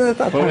 That's great. It's in the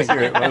top 20.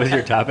 What was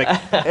your topic?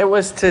 It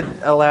was to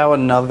allow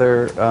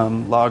another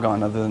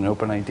logon other than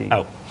OpenID.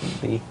 Oh,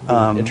 the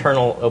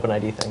eternal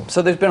OpenID thing.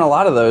 So there's been a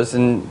lot of those,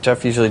 and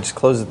Jeff usually just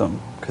closes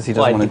them because he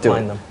doesn't want to do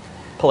it. Them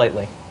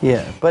politely.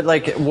 Yeah, but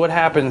like, what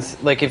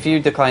happens? Like, if you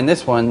decline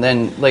this one,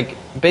 then like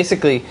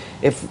basically,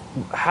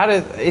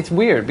 it's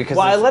weird because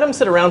I let them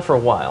sit around for a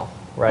while,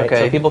 right?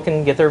 Okay. So people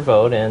can get their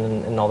vote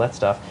and all that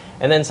stuff,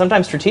 and then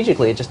sometimes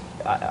strategically,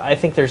 I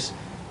think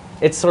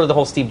it's sort of the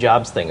whole Steve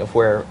Jobs thing of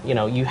where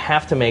you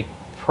have to make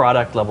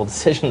product level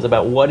decisions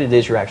about what it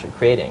is you're actually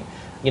creating.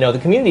 The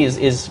community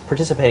is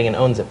participating and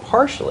owns it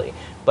partially,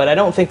 but I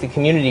don't think the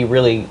community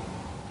really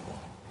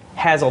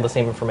has all the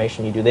same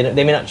information you do.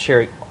 They may not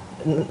share.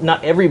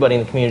 Not everybody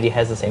in the community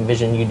has the same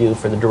vision you do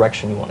for the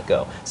direction you want to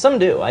go. Some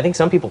do. I think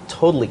some people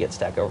totally get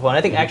Stack Overflow, and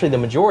I think actually the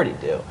majority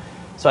do.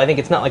 So I think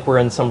it's not like we're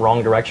in some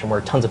wrong direction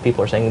where tons of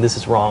people are saying this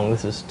is wrong,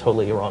 this is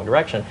totally a wrong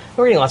direction.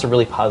 We're getting lots of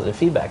really positive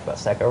feedback about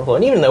Stack Overflow,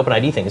 and even the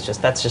OpenID thing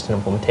that's just an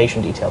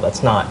implementation detail.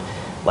 That's not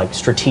like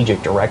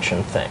strategic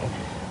direction thing.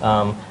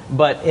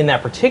 But in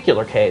that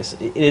particular case,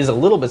 it is a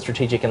little bit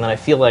strategic, and then I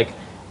feel like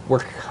we're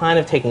kind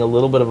of taking a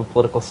little bit of a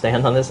political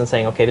stand on this and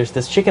saying, okay, there's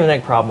this chicken and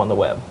egg problem on the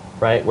web,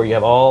 right, where you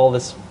have all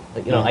this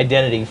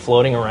identity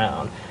floating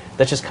around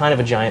that's just kind of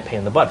a giant pain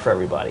in the butt for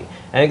everybody. And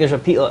I think there's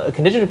a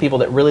contingent of people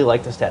that really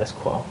like the status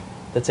quo,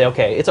 that say,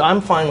 okay,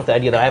 I'm fine with the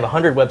idea that I have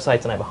 100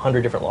 websites and I have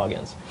 100 different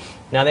logins.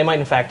 Now, they might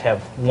in fact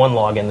have one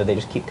login that they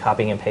just keep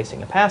copying and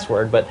pasting a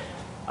password, but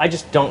I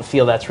just don't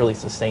feel that's really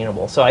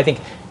sustainable. So I think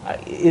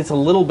it's a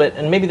little bit,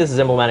 and maybe this is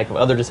emblematic of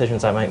other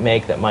decisions I might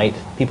make that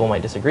people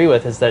might disagree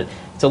with, is that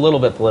it's a little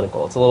bit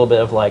political. It's a little bit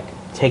of like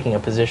taking a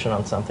position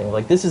on something.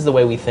 Like, this is the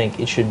way we think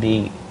it should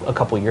be a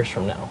couple years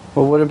from now.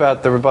 Well, what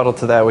about the rebuttal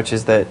to that, which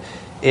is that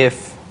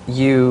if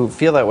you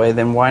feel that way,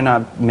 then why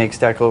not make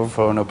Stack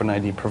Overflow an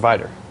OpenID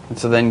provider? And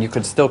so then you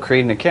could still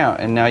create an account,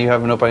 and now you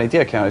have an OpenID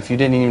account. If you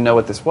didn't even know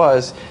what this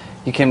was,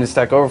 you came to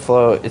Stack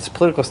Overflow, it's a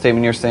political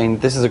statement. You're saying,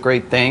 this is a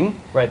great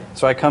thing. Right.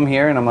 So I come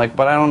here and I'm like,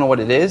 but I don't know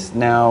what it is.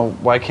 Now,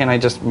 why can't I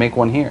just make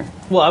one here?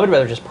 Well, I would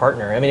rather just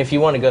partner. I mean, if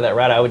you want to go that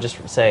route, I would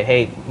just say,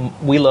 hey,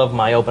 we love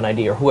my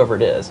OpenID or whoever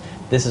it is.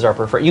 This is our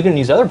preferred. You can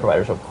use other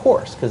providers, of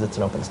course, because it's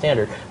an open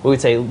standard. But we'd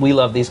say, we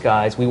love these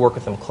guys. We work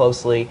with them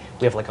closely.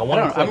 We have like a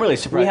one-click. I'm really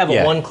surprised. We have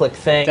a one-click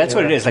thing. That's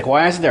what it is. Like,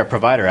 why isn't there a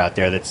provider out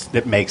there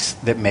that makes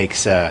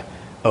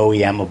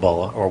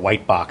OEMable or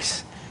white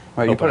box?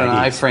 Right, you put an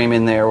iframe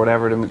in there or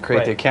whatever to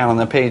create the account on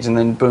the page, and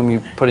then boom,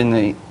 you put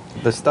in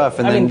the stuff,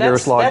 and then you're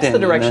logged in. That's the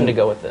direction to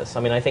go with this.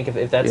 I mean, I think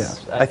if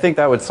that's... Yeah. I think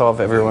that would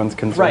solve everyone's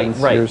concerns.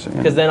 Right,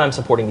 because then I'm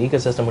supporting the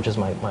ecosystem, which is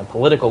my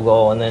political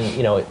goal, and then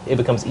it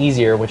becomes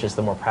easier, which is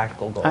the more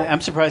practical goal. I'm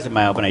surprised that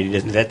my OpenID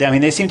doesn't. I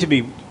mean, they seem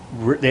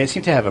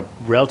to have a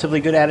relatively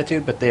good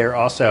attitude, but they're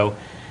also...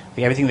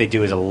 everything they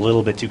do is a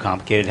little bit too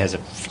complicated, has a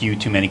few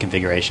too many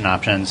configuration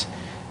options,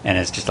 and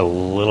it's just a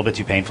little bit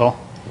too painful.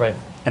 Right.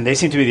 And they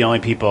seem to be the only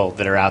people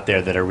that are out there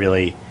that are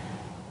really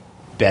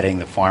betting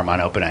the farm on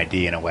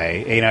OpenID in a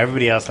way.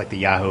 Everybody else, like the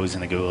Yahoos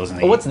and the Googles and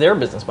the... Well, what's their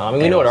business model? I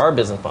mean, we know what our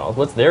business model is.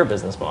 What's their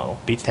business model?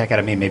 Beats the heck out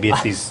of me. Maybe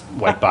it's these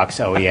white box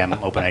OEM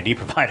OpenID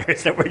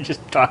providers that we're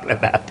just talking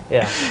about.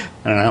 Yeah.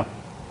 I don't know.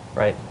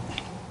 Right.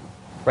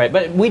 Right,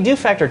 but we do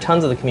factor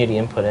tons of the community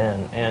input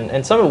in,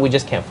 and some of it we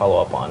just can't follow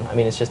up on. I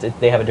mean, it's just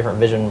they have a different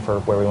vision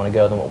for where we want to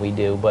go than what we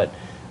do. But,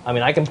 I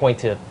mean, I can point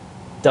to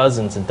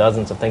dozens and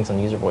dozens of things on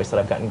User Voice that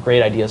I've gotten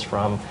great ideas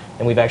from,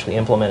 and we've actually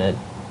implemented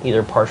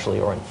either partially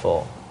or in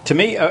full. To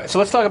me, so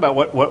let's talk about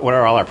what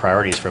are all our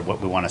priorities for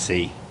what we want to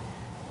see.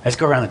 Let's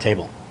go around the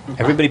table.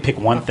 Everybody pick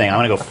one thing. I'm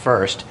going to go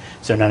first,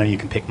 so none of you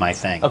can pick my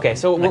thing. Okay,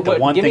 so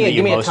give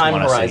me a time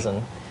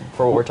horizon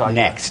for what we're talking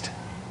next. About.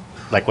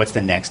 Like, what's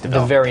the next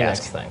development The very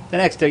task? next thing. The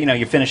next,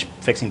 you finish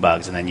fixing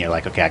bugs, and then you're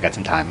like, okay, I got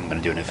some time. I'm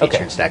going to do a new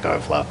feature in Stack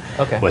Overflow.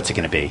 Okay. What's it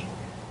going to be?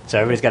 So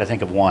everybody's got to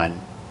think of one,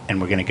 and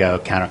we're going to go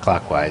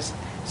counterclockwise,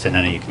 so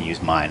none of you can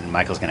use mine. And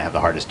Michael's going to have the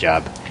hardest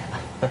job.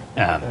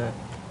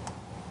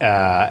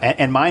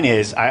 And mine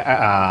is,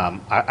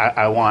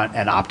 I want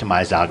an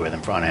optimized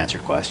algorithm for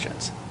unanswered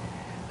questions.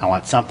 I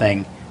want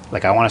something,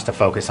 like I want us to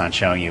focus on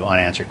showing you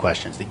unanswered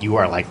questions that you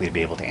are likely to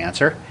be able to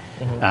answer.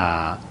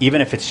 Mm-hmm.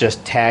 Even if it's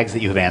just tags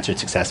that you have answered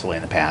successfully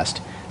in the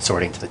past,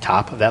 sorting to the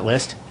top of that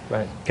list.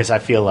 Right. Because I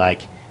feel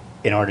like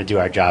in order to do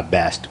our job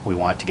best, we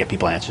want to get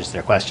people answers to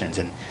their questions.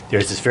 And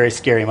there's this very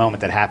scary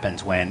moment that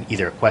happens when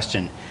either a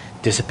question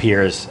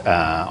disappears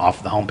off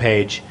of the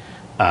homepage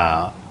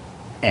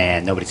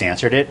and nobody's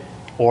answered it,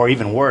 or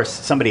even worse,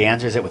 somebody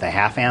answers it with a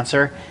half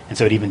answer, and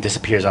so it even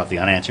disappears off the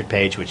unanswered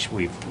page, which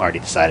we've already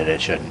decided it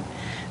shouldn't.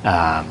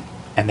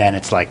 And then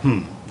it's like,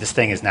 this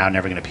thing is now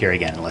never going to appear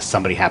again unless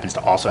somebody happens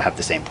to also have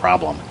the same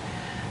problem.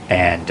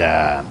 And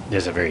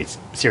there's a very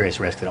serious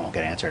risk that it won't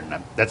get answered.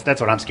 And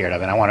that's what I'm scared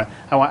of. And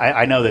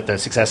I know that the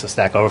success of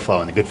Stack Overflow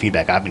and the good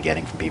feedback I've been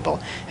getting from people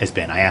has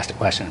been I asked a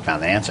question and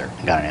found the answer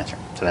and got an answer.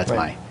 So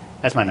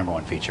that's my number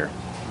one feature.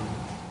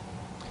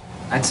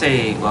 I'd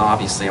say, well,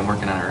 obviously I'm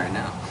working on it right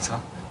now.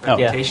 So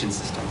reputation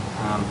system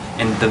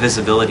and the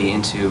visibility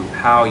into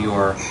how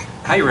your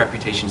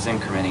reputation is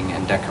incrementing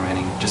and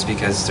decrementing. Just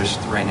because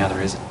right now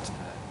there isn't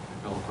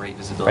real great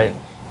visibility.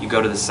 Right. You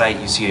go to the site,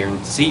 you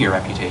see your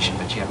reputation,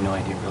 but you have no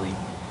idea really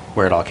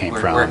where it all came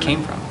from. Where it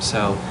came from.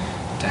 So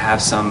to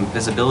have some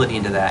visibility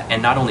into that,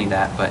 and not only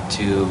that, but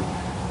to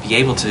be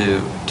able to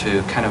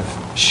kind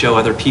of show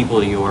other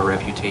people your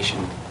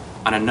reputation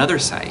on another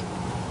site,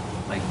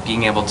 like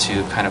being able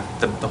to kind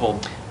of the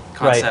whole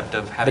concept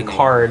of having the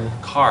a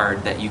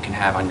card that you can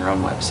have on your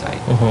own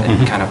website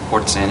that kind of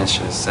ports in and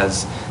just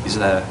says this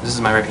is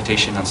my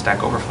reputation on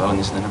Stack Overflow and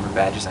these are the number of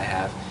badges I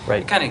have.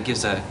 Right. It kind of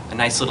gives a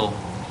nice little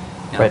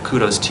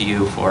kudos to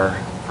you for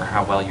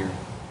how well you're.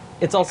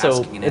 It's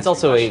also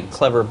a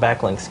clever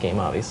backlink scheme,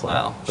 obviously.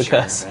 Well,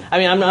 because sure, I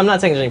mean, I'm not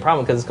saying there's any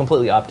problem because it's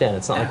completely opt-in.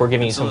 It's not like we're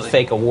giving you some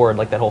fake award,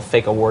 like that whole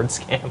fake award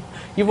scam.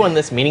 You've won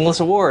this meaningless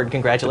award.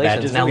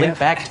 Congratulations. Now link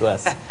back to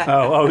us.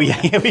 Oh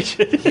yeah, we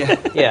should.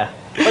 Yeah.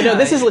 But no,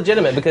 this is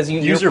legitimate because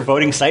user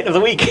voting site of the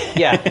week.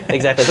 Yeah,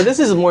 exactly. But this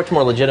is much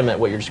more legitimate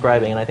what you're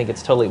describing, and I think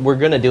it's totally. We're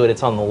going to do it.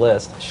 It's on the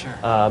list.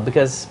 Sure.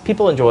 Because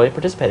people enjoy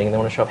participating and they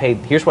want to show up. Hey,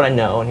 here's what I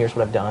know and here's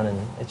what I've done, and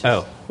it's just.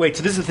 Oh, wait.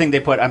 So this is the thing they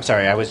put. I'm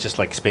sorry, I was just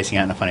like spacing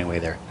out in a funny way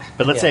there.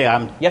 But let's say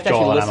I'm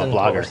Joel and I'm a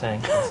blogger.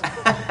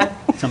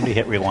 Somebody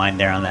hit rewind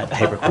there on that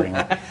tape recording.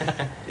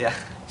 Yeah.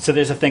 So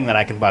there's a thing that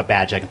I can buy a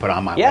badge I can put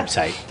on my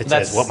website that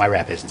says what my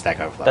rep is in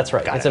Stack Overflow. That's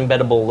right. It's an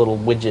embeddable little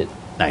widget.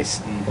 Nice.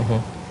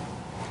 Mm-hmm.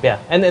 Yeah,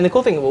 and the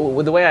cool thing,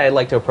 with the way I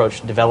like to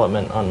approach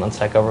development on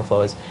Stack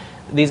Overflow is,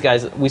 these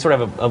guys, we sort of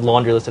have a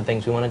laundry list of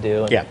things we want to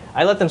do. And Yeah.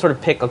 I let them sort of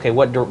pick, okay,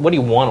 what do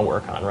you want to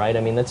work on, right?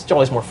 I mean, it's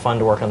always more fun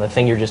to work on the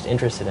thing you're just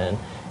interested in.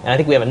 And I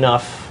think we have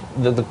enough,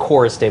 the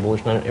core is stable,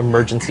 there's not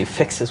emergency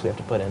fixes we have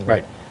to put in.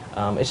 Right.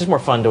 It's just more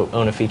fun to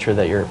own a feature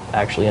that you're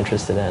actually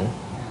interested in.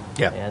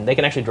 Yeah. And they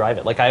can actually drive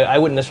it. Like, I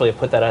wouldn't necessarily have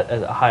put that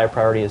as a higher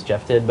priority as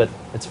Jeff did, but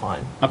it's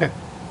fine. Okay.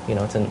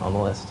 It's on the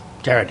list.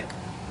 Jared.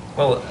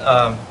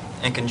 Well,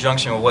 in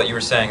conjunction with what you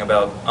were saying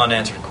about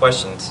unanswered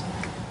questions,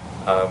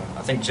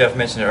 I think Jeff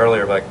mentioned it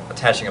earlier, like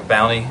attaching a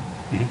bounty,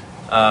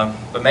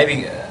 but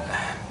maybe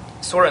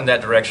sort of in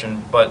that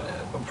direction. But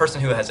a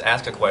person who has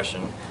asked a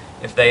question,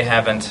 if they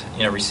haven't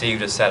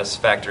received a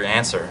satisfactory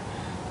answer,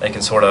 they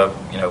can sort of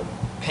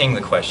ping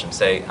the question,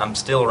 say, I'm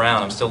still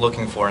around, I'm still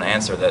looking for an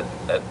answer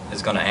that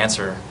is going to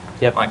answer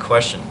my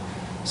question.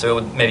 So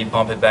it would maybe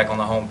bump it back on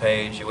the home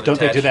page. Don't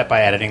they do that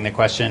by editing the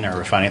question or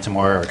refining it some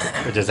more,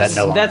 or does that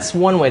no longer? That's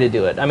one way to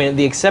do it. I mean,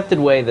 the accepted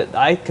way that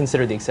I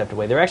consider the accepted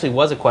way, there actually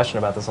was a question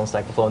about this on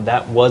Stack Overflow, and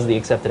that was the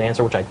accepted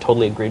answer, which I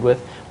totally agreed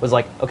with, was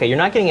like, okay, you're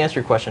not getting answered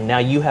your question, now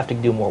you have to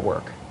do more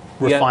work.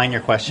 Refine your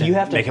question, you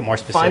have to make it more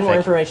specific. Find more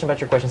information about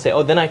your question, say,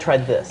 oh, then I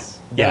tried this,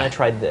 then Yeah. I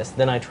tried this,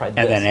 then I tried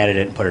this. And then edit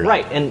it and put it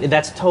Right, up. and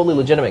that's totally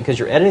legitimate because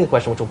you're editing the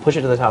question, which will push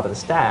it to the top of the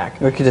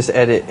stack. We could just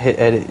hit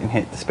edit, and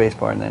hit the space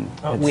bar, and then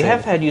hit We save.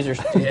 have had users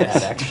do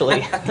that, actually.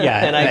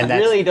 Yeah, and I and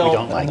that's- really we don't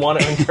don't like. want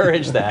to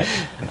encourage that.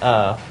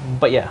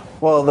 But yeah.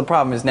 Well, the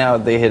problem is now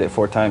they hit it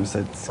 4 times.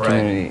 It's Right.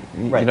 community.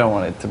 You Right. don't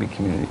want it to be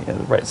community.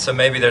 Right. So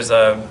maybe there's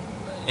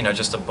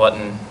just a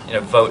button,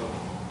 vote,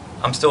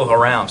 I'm still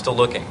around, I'm still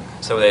looking,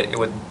 so that it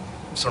would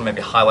sort of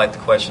maybe highlight the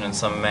question in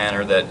some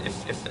manner that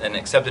if an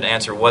accepted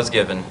answer was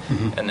given,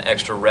 an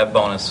extra rep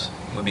bonus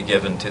would be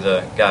given to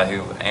the guy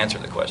who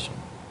answered the question.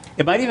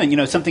 It might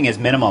even, something as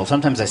minimal.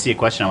 Sometimes I see a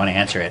question, I want to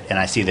answer it, and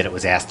I see that it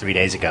was asked 3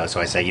 days ago, so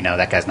I say,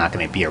 that guy's not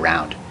going to be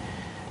around.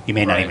 You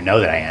may not Right. even know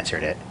that I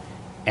answered it.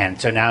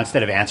 And so now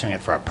instead of answering it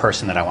for a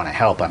person that I want to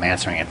help, I'm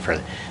answering it for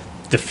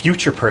the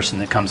future person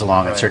that comes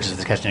along and Right. searches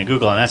this question in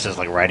Google, and that's just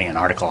like writing an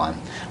article on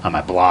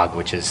my blog,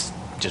 which is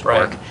just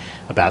Right. work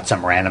about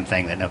some random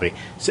thing that nobody...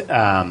 So,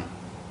 part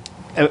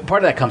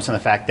of that comes from the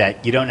fact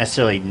that you don't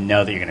necessarily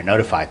know that you're going to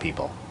notify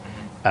people.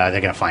 They're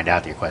going to find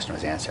out that your question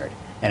was answered.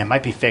 And it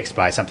might be fixed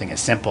by something as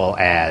simple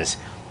as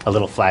a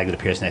little flag that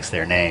appears next to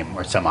their name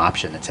or some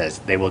option that says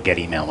they will get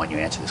email when you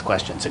answer this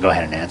question, so go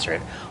ahead and answer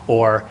it.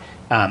 Or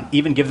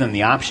even give them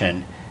the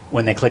option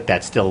when they click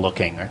that still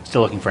looking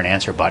for an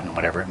answer button,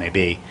 whatever it may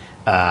be,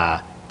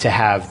 to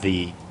have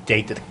the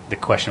date that the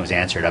question was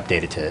answered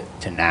updated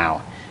to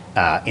now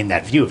in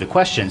that view of the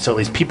question, so at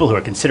least people who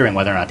are considering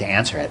whether or not to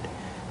answer it,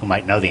 who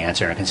might know the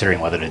answer and are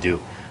considering whether to do,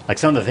 like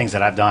some of the things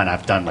that I've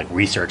done like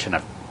research and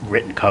I've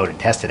written code and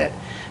tested it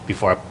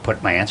before I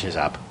put my answers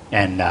up.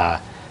 And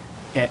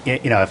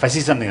if I see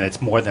something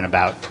that's more than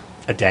about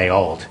a day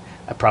old,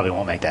 I probably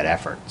won't make that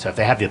effort. So if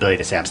they have the ability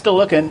to say, I'm still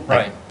looking,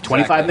 like Right.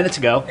 25 Exactly. minutes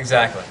ago,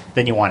 Exactly.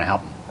 then you want to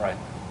help them. Right.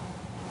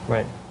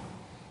 Right.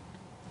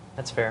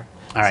 That's fair.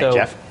 All right,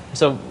 Jeff.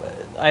 So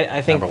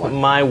I think Number 1.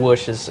 my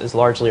wish is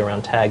largely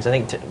around tags. I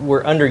think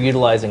we're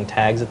underutilizing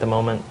tags at the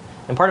moment.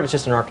 And part of it's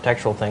just an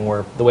architectural thing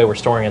where the way we're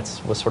storing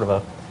it was sort of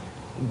a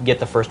get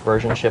the first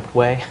version shipped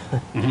way.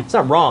 It's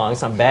not wrong,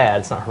 it's not bad,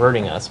 it's not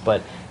hurting us,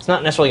 but it's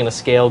not necessarily going to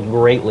scale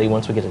greatly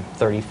once we get to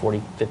 30,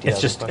 40, 50.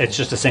 It's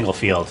just a single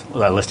field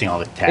listing all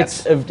the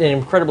tabs. It's an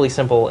incredibly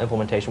simple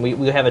implementation.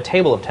 We have a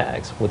table of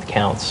tags with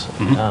counts,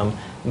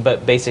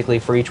 but basically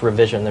for each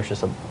revision, there's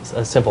just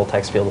a simple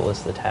text field that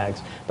lists the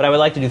tags. But I would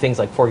like to do things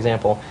like, for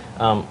example,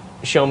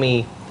 show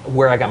me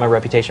where I got my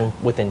reputation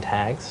within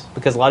tags,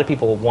 because a lot of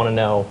people want to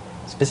know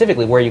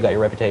specifically where you got your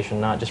reputation,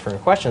 not just from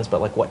your questions,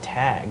 but like what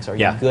tags are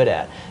you good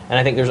at. And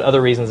I think there's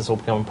other reasons this will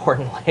become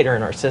important later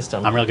in our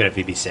system. I'm real good at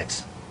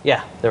VB6.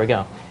 Yeah, there we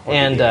go.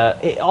 And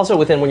also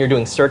when you're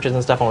doing searches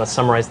and stuff, I want to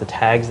summarize the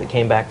tags that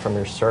came back from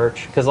your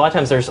search. Because a lot of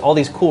times there's all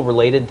these cool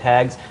related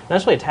tags, not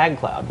necessarily a tag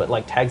cloud, but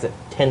like tags that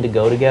tend to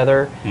go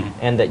together.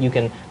 And that you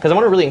can, because I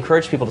want to really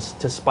encourage people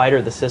to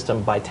spider the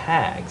system by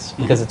tags,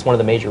 because it's one of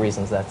the major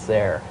reasons that's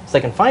there. So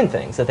they can find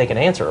things that they can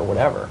answer or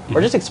whatever,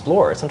 or just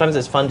explore. Sometimes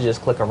it's fun to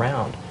just click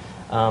around.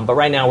 But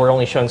right now we're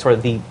only showing sort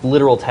of the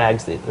literal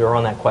tags that are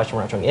on that question.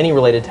 We're not showing any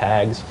related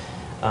tags.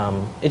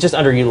 It's just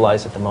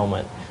underutilized at the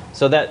moment.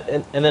 So that,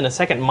 and then a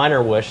second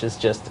minor wish is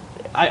just,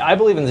 I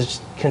believe in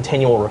this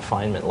continual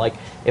refinement. Like,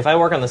 if I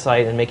work on the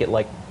site and make it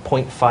like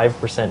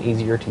 0.5%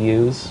 easier to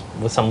use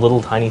with some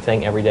little tiny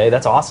thing every day,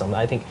 that's awesome.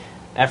 I think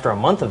after a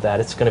month of that,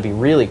 it's going to be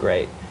really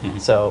great.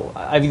 So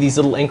I view these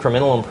little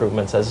incremental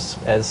improvements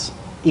as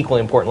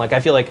equally important. Like, I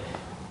feel like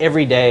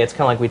every day, it's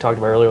kind of like we talked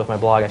about earlier with my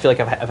blog, I feel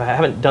like if I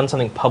haven't done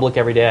something public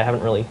every day, I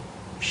haven't really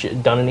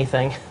done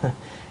anything.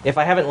 If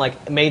I haven't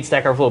like made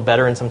Stack Overflow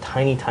better in some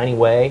tiny, tiny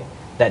way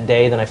that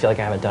day, then I feel like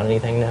I haven't done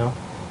anything now.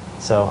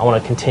 So I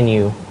want to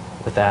continue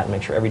with that and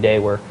make sure every day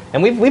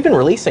we've been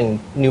releasing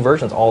new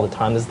versions all the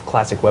time. This is the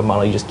classic web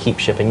model. You just keep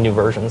shipping new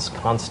versions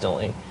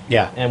constantly.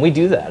 Yeah. And we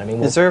do that. I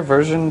mean, Is there a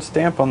version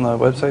stamp on the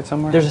website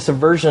somewhere? there's a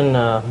version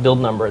build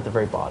number at the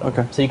very bottom.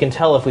 Okay. So you can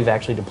tell if we've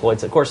actually deployed.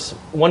 So of course,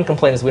 one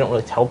complaint is we don't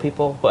really tell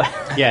people, but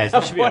Yeah,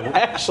 there should be what a-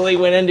 actually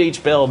went into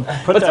each build.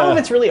 But some of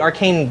it's really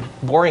arcane,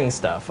 boring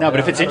stuff. No, but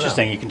if I it's don't know.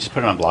 interesting, you can just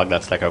put it on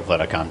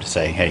blog.stackoverflow.com to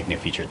say, hey, new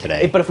feature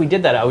today. But if we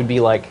did that, I would be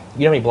like, you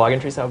know how many blog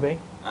entries that would be?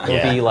 It would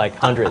Yeah. be like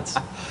hundreds.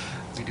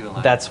 We do a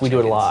lot. We do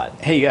it a Check-ins.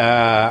 lot. Hey,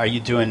 are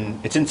you doing?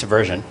 It's in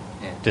Subversion.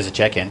 Yeah. Does it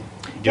check in?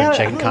 You doing Yeah, I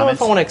check-in don't know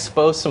comments? if I want to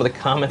expose some of the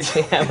comments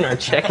we have in our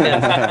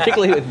check-ins,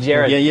 particularly with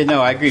Jared. Yeah,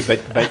 no, I agree. But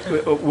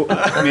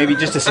maybe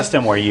just a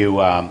system where you,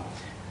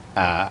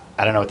 I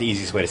don't know what the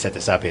easiest way to set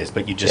this up is,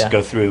 but you just Yeah.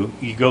 go through,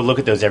 you go look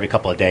at those every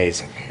couple of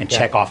days and Yeah.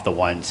 check off the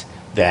ones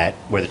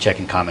where the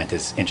check-in comment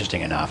is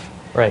interesting enough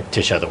Right.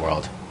 to show the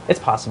world. It's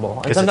possible.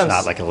 And Because it's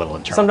not like a little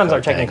internal sometimes our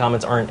code check-in thing.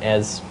 comments aren't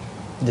as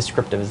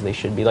descriptive as they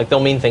should be. Like they'll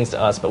mean things to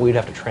us, but we'd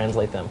have to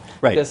translate them.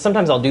 Right. Because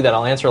sometimes I'll do that.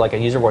 I'll answer like a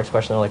user voice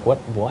question. They're like, what?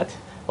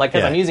 Like,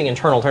 because Yeah. I'm using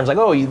internal terms like,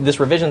 oh, this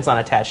revision's not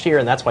attached here,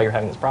 and that's why you're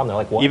having this problem. They're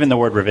like, what? Even the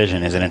word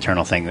revision is an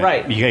internal thing.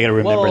 Right. You got to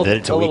remember Well, that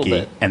it's a a little wiki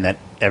bit. and that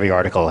every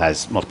article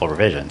has multiple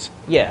revisions,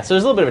 Yeah, so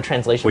there's a little bit of a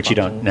translation which you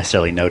don't function.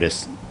 necessarily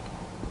notice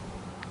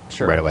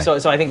Sure. right away. So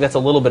I think that's a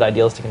little bit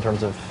idealistic in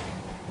terms of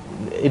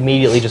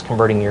immediately just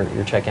converting your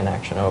check-in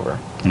action over.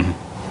 Mm-hmm.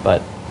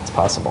 But it's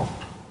possible.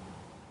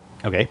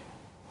 Okay.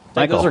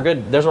 Like, those Michael. are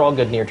good. Those are all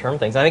good near-term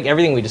things. I think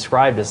everything we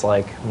described is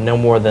like no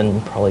more than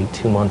probably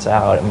 2 months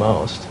out at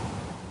most.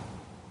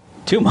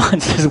 2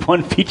 months is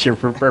one feature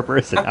per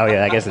person. Oh,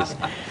 yeah, I guess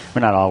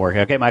we're not all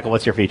working. Okay, Michael,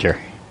 what's your feature?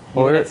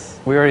 Well, Units.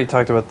 we already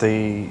talked about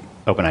the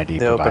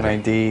OpenID Open provider.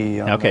 ID.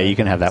 on Okay, the- you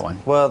can have that one.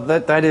 Well,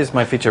 that is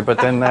my feature, but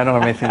then I don't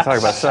have anything to talk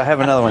about, so I have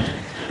another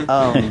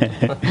one.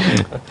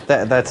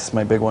 That's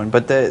my big one.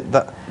 But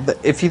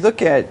if you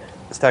look at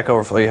Stack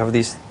Overflow, you have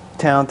these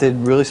talented,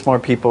 really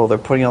smart people. They're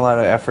putting a lot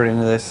of effort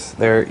into this.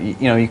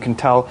 You can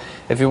tell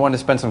if you want to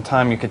spend some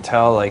time, you could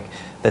tell like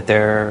that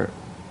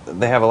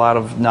they have a lot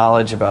of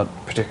knowledge about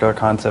particular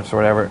concepts or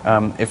whatever.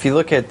 If you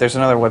look at, there's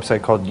another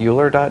website called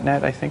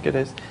Euler.net, I think it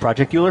is.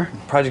 Project Euler?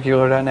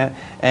 ProjectEuler.net,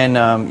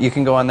 and you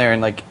can go on there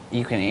and like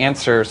you can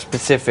answer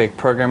specific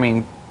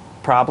programming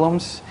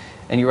problems,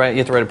 and you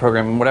have to write a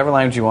program in whatever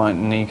language you want,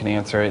 and then you can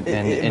answer it.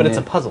 But it's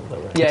a puzzle, though,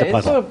 right? Yeah, It's a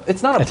puzzle.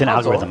 it's not a It's puzzle. an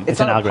algorithm. It's It's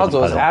an not a algorithm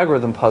puzzle. It's an puzzle.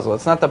 algorithm puzzle.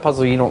 It's not the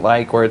puzzle you don't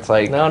like, where it's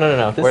like No.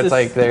 where it's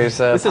like there's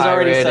a this is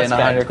already pirate and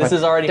suspect. 100 This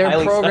is already they're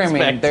highly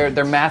programming. suspect.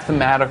 They're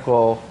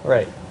mathematical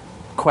Right.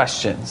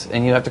 questions,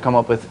 and you have to come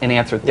up with an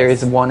answer. There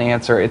is one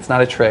answer. It's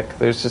not a trick.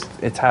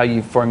 It's how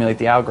you formulate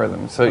the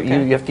algorithm. So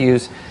Okay. you have to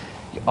use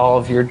all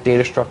of your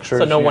data structures.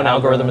 So no your one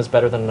algorithm is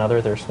better than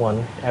another. There's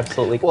one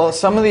absolutely. Well,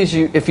 some of these,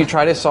 if you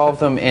try to solve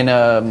them in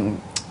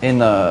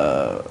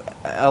the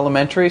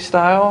elementary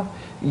style,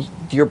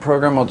 your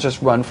program will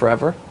just run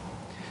forever.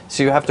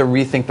 So you have to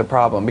rethink the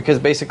problem, because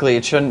basically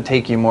it shouldn't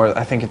take you more.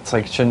 I think it's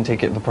like it shouldn't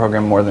take the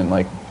program more than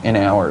like an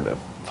hour to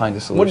find a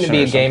solution. Wouldn't it be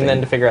or a game something.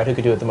 then to figure out who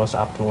could do it the most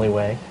optimally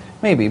way?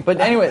 Maybe, but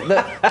anyway,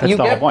 the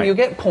whole point. you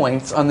get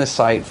points on this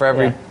site for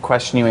every Yeah.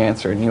 question you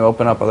answer, and you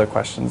open up other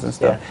questions and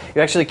stuff. Yeah.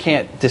 You actually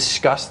can't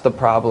discuss the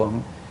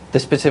problem, the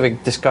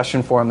specific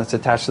discussion forum that's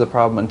attached to the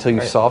problem, until you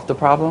Right. solve the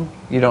problem.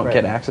 You don't Right.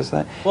 get access to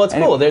that. Well, it's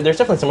And cool. There's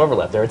definitely some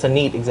overlap there. It's a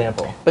neat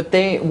example. But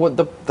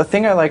the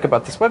thing I like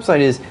about this website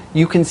is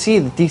you can see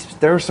that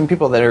there are some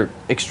people that are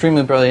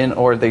extremely brilliant,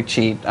 or they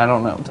cheat. I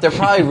don't know. But they're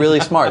probably really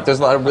smart. There's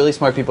a lot of really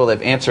smart people that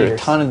have answered a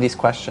Cheaters. ton of these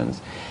questions.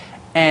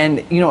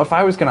 And if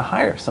I was going to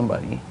hire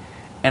somebody,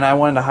 and I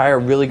wanted to hire a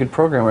really good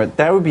programmer,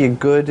 that would be a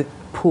good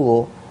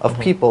pool of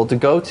Mm-hmm. people to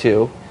go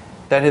to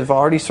that have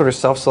already sort of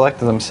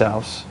self-selected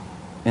themselves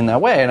in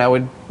that way, and I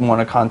would want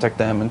to contact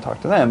them and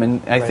talk to them.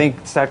 And I Right. think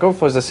Stack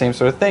Overflow is the same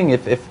sort of thing.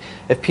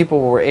 If people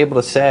were able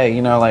to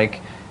say, like,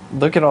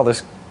 look at all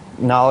this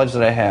knowledge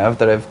that I have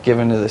that I've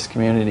given to this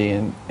community,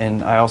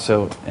 and I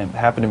also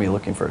happen to be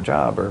looking for a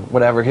job or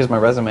whatever, here's my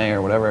resume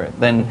or whatever,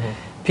 then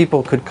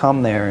people could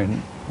come there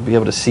and be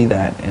able to see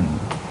that, and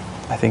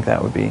I think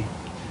that would be...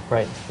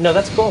 Right. No,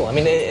 that's cool. I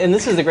mean, and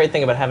this is the great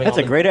thing about having. That's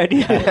all a great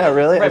idea. Yeah,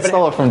 really? Right, I but-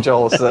 stole it from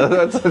Joel, so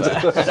that's...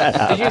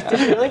 Did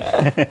you really?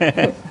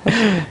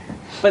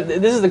 But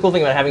this is the cool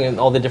thing about having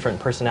all the different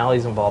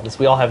personalities involved. Is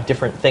we all have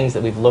different things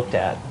that we've looked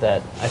at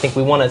that I think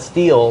we want to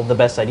steal the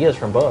best ideas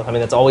from both. I mean,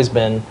 that's always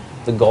been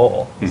the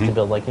goal, is to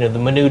build the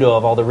menudo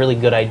of all the really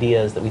good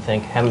ideas that we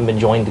think haven't been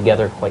joined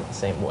together quite the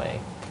same way.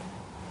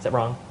 Is that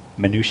wrong?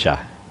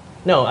 Minutia.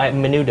 No,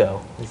 menudo.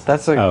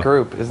 That's a Oh.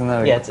 group, isn't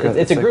that? Yeah,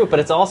 it's a group, but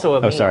it's also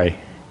a. Oh, sorry.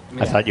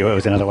 I thought it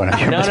was another one of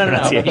your No.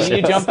 mispronunciations.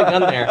 You jumped the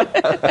gun there.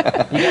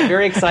 You got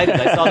very excited.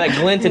 I saw that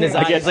glint in his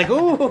eye. It's like,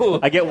 ooh.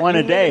 I get one a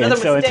You made day, and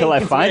another so until I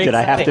mistake. It's find very it,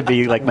 I have to exciting.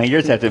 be like my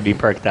ears have to be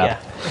perked up.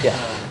 Yeah.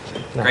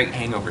 No. Great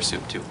hangover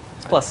soup too.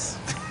 Plus,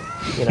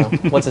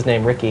 what's his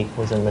name? Ricky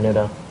was in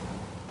Menudo.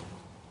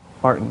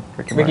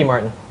 Ricky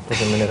Martin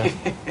was in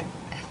Menudo.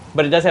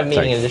 But it does have meaning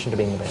Sorry. in addition to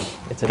being the band.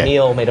 It's a Okay.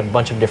 meal made of a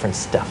bunch of different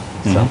stuff.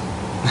 So,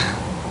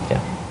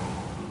 yeah.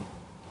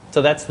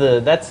 So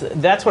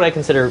that's what I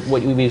consider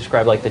what we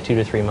describe like the 2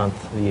 to 3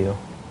 month view.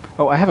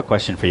 Oh, I have a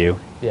question for you.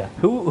 Yeah.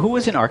 Who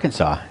was in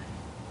Arkansas?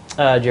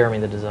 Jeremy,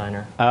 the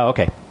designer. Oh,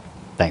 okay.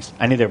 Thanks.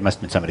 I knew there must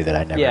have been somebody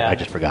that I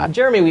just forgot.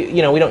 Jeremy,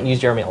 we don't use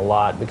Jeremy a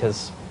lot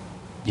because,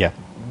 Yeah.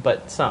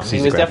 but some. He's He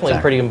a was graphic definitely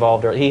designer. pretty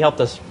involved. He helped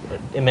us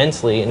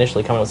immensely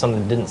initially coming up with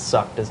something that didn't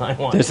suck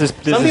design-wise. This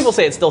Some is- people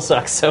say it still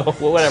sucks, so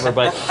whatever,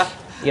 but,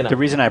 you know. The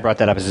reason I brought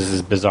that up is this is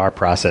a bizarre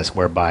process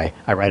whereby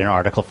I write an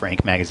article for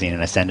Inc. magazine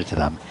and I send it to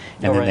them,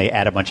 and then right. they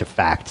add a bunch of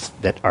facts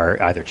that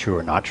are either true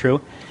or not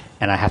true,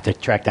 and I have to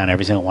track down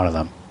every single one of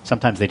them.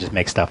 Sometimes they just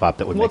make stuff up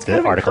that would Well, make it's kind the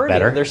of article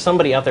encouraging. better. There's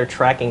somebody out there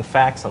tracking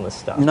facts on this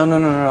stuff. No.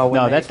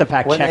 No, that's the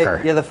fact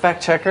checker. Yeah, the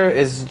fact checker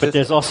is. But just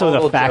there's also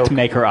total the fact joke.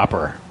 maker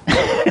upper.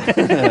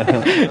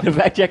 The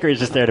fact checker is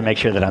just there to make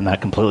sure that I'm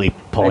not completely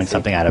pulling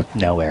something out of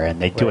nowhere,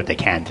 and they do what they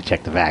can to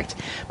check the facts.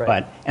 Right.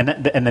 But and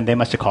then they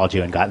must have called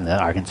you and gotten the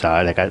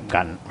Arkansas. They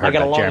gotten heard I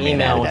got a about long Jeremy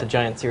and email added with a it.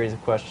 giant series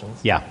of questions.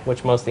 Yeah.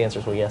 Which most of the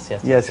answers were yes,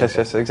 Yes,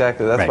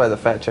 exactly. That's Right. why the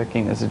fact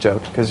checking is a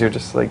joke, because you're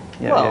just like,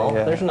 Well,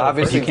 there's no-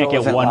 Obviously, You can't Joel get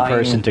isn't one lying.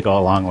 person to go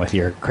along with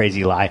your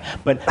crazy lie.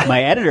 But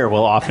my editor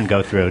will often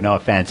go through, no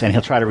offense, and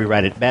he'll try to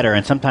rewrite it better.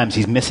 And sometimes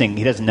he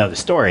doesn't know the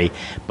story,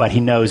 but he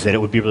knows that it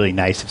would be really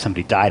nice if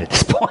somebody died at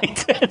this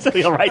point. So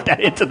he'll write that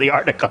into the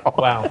article.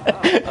 Wow.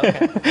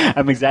 Okay.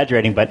 I'm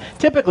exaggerating, but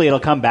typically it'll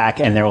come back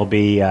and there will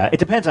be, it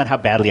depends on how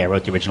badly I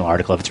wrote the original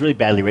article. If it's really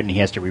badly written, he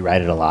has to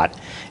rewrite it a lot.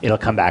 It'll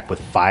come back with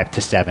 5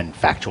 to 7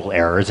 factual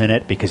errors in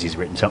it because he's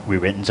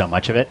rewritten so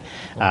much of it.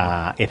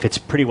 If it's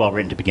pretty well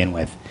written to begin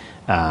with,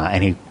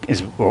 and he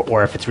is,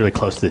 or if it's really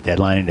close to the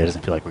deadline and he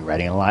doesn't feel like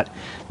rewriting it a lot,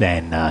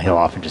 then he'll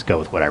often just go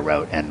with what I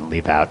wrote and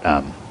leave out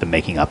the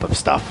making up of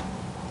stuff.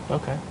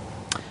 Okay.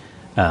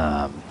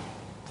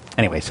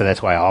 Anyway, so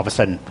that's why all of a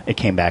sudden it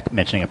came back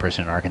mentioning a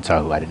person in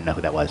Arkansas who I didn't know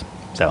who that was.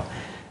 So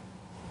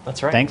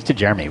That's right. thanks to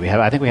Jeremy,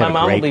 I think we have My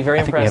mom a will great. be very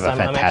I think we have impressed.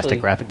 a I'm fantastic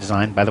actually- graphic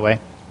design, by the way.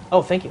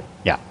 Oh, thank you.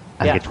 Yeah,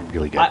 I think it's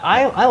really good.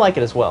 I like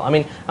it as well. I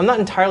mean, I'm not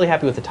entirely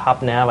happy with the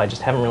top nav. I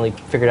just haven't really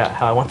figured out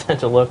how I want that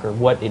to look or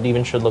what it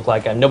even should look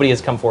like. Nobody has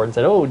come forward and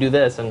said, "Oh, do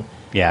this." And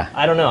Yeah.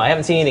 I don't know. I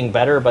haven't seen anything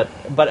better, but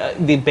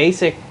the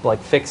basic like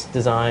fixed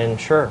design,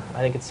 sure, I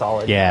think it's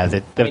solid. Yeah,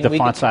 the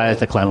font size,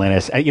 the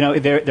cleanliness.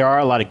 There are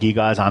a lot of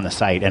gigas on the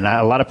site, and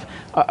a lot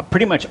of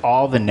pretty much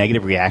all the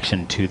negative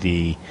reaction to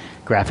the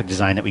graphic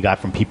design that we got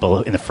from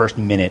people in the first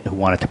minute who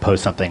wanted to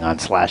post something on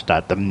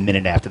Slashdot the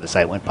minute after the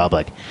site went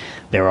public.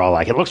 They were all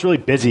like, "It looks really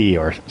busy,"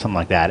 or something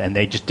like that, and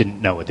they just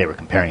didn't know what they were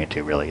comparing it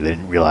to. Really, they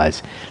didn't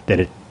realize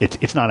that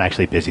it's not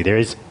actually busy.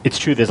 It's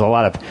true. There's a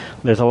lot of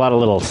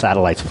little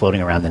satellites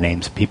floating around the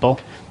names of people,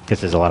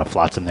 because there's a lot of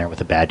flotsam there with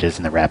the badges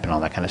and the rep and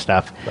all that kind of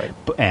stuff. Right.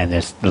 And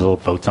there's the little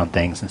votes on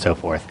things and so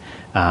forth.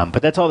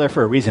 But that's all there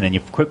for a reason, and you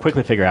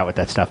quickly figure out what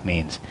that stuff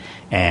means,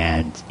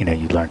 and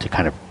you learn to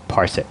kind of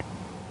parse it.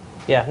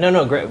 Yeah,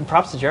 no, great.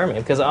 Props to Jeremy,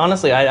 because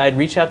honestly, I'd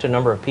reached out to a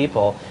number of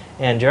people,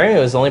 and Jeremy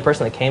was the only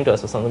person that came to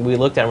us with something. We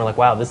looked at it and we're like,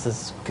 wow, this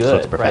is good. So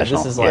it's right?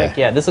 professional. This is like,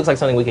 Yeah. this looks like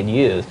something we could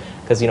use,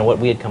 because what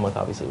we had come with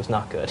obviously was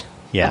not good.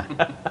 Yeah,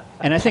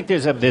 and I think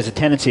there's a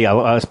tendency,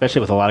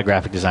 especially with a lot of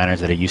graphic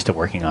designers that are used to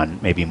working on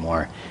maybe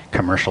more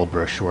commercial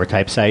brochure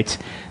type sites.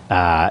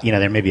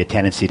 There may be a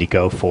tendency to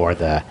go for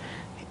the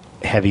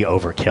heavy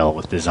overkill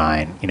with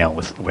design.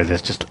 Where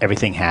there's just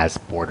everything has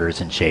borders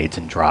and shades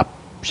and drop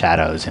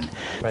shadows and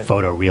Right.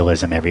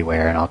 photorealism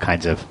everywhere and all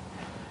kinds of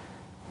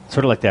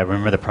sort of like that.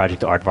 Remember the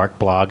Project Aardvark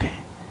blog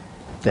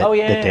that, Oh,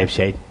 yeah, that yeah. Dave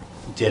Shade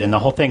did, and the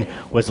whole thing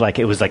was like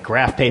it was like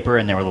graph paper,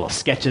 and there were little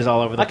sketches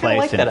all over the I kinda place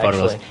like and that,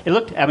 photos.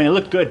 actually. It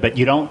looked good, but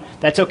you don't.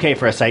 That's okay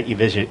for a site you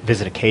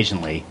visit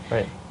occasionally.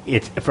 Right.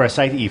 It's for a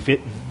site that you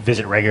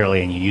visit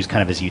regularly and you use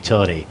kind of as a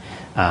utility.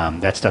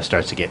 That stuff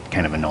starts to get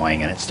kind of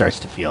annoying, and it starts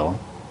to feel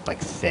like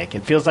thick.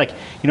 It feels like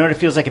what it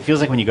feels like. It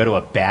feels like when you go to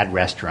a bad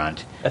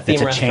restaurant. A theme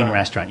it's a chain restaurant.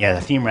 restaurant. Yeah,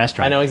 the theme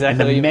restaurant. I know exactly And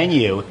what the you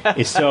mean. menu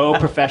is so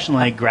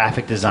professionally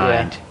graphic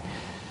designed.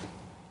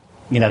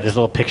 Yeah. There's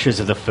little pictures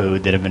of the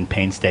food that have been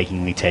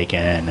painstakingly taken,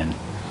 and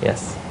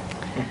Yes.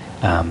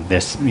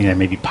 there's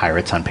maybe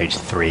pirates on page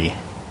 3.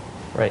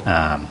 Right.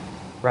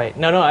 Right.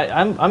 No,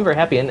 I'm very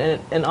happy.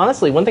 And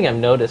honestly, one thing I've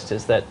noticed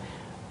is that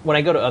when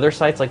I go to other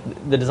sites, like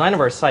the design of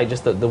our site,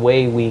 just the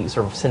way we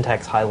sort of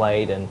syntax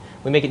highlight, and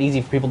we make it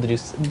easy for people to do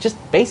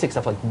just basic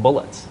stuff like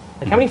bullets.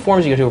 Like how many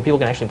forms you go to where people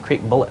can actually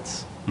create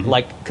bullets?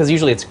 Like, because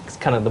usually it's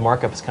kind of, the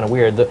markup is kind of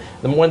weird. The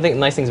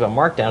nice things about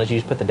Markdown is you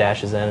just put the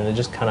dashes in, and it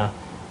just kind of,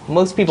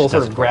 most people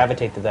sort of doesn't work.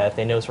 gravitate to that if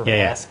they know sort of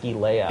Yeah. ASCII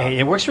layout.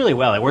 It works really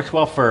well. It works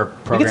well for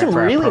You get some for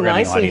our really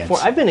programming nicely.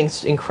 audience. I've been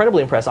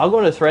incredibly impressed. I'll go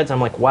into threads and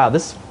I'm like, wow,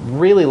 this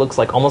really looks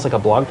like almost like a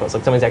blog post.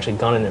 Like somebody's actually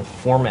gone in and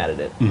formatted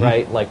it,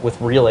 right? Like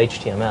with real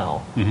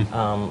HTML.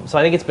 So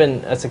I think it's been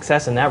a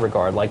success in that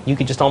regard. Like you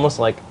could just almost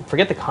like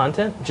forget the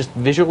content, just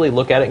visually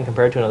look at it and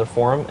compare it to another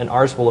forum, and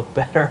ours will look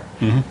better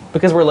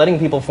because we're letting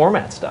people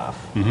format stuff,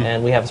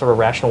 and we have sort of a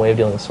rational way of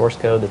dealing with source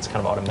code that's kind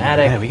of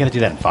automatic. Yeah, we got to do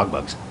that in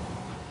Fogbugs.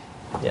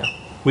 Yeah.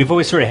 We've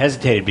always sort of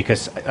hesitated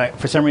because,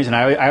 for some reason,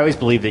 I always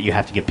believe that you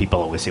have to give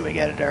people a WYSIWYG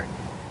editor,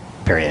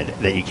 period.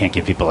 That you can't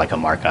give people like a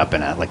markup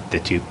and like the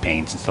two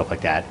panes and stuff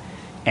like that.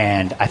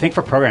 And I think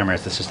for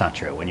programmers, this is not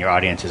true. When your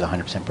audience is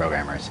 100%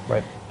 programmers,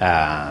 Right.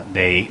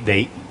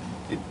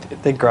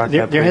 They grok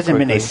that there hasn't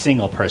been a quickly.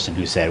 single person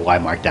who said, why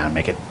Markdown?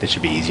 It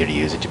should be easier to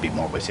use. It should be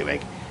more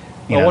WYSIWYG.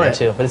 Well, one or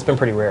two, but it's been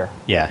pretty rare.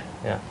 Yeah.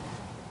 Yeah.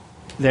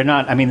 They're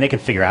not, I mean, they can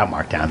figure out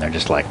Markdown. They're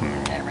just like,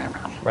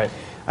 Right.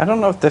 I don't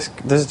know if this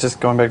is just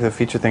going back to the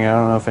feature thing. I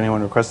don't know if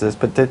anyone requested this,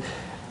 but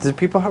did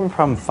people have a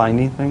problem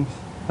finding things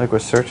like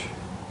with search?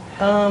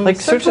 Like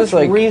search is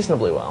like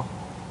reasonably well.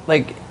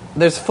 like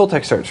there's full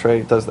text search,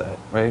 right? It does that,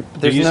 right?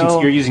 But there's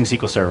you're using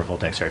SQL Server full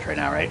text search right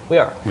now, right? We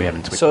are. We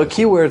haven't switched. So to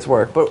keywords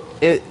work, but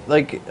it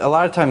like a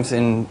lot of times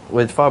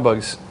with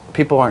Fogbugs,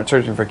 people aren't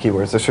searching for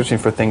keywords. They're searching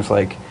for things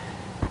like,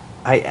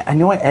 I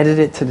know I edited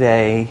it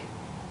today,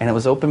 and it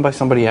was opened by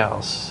somebody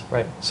else.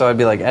 Right. So I'd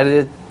be like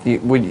edited.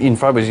 In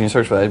Fogbugs, you can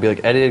search for that. I'd be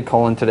like edited :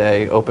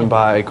 today, opened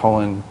by :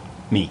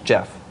 me.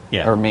 Jeff.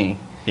 Yeah. Or me.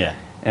 Yeah.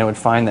 And it would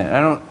find that.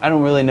 I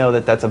don't really know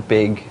that that's a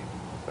big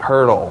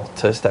hurdle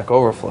to Stack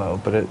Overflow,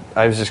 but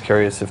I was just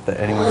curious if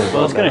anyone.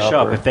 Well, it's going to show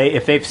up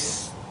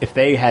if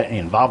they had any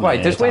involvement. Right,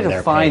 in there's it, a way it's on to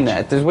their find page.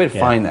 that. There's a way to Yeah.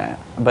 find that.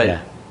 But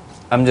Yeah.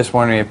 I'm just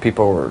wondering if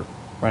people were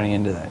running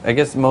into that. I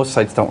guess most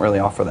sites don't really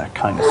offer that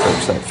kind of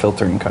search, that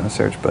filtering kind of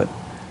search, but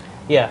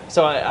Yeah.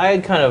 So I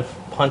had kind of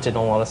punted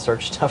on a lot of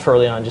search stuff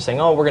early on, just saying,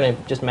 oh, we're going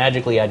to just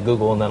magically add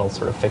Google and that'll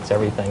sort of fix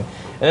everything.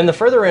 And then the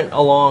further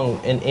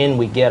along in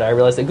we get, I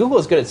realized that Google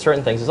is good at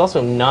certain things. It's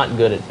also not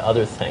good at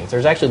other things.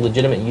 There's actually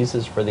legitimate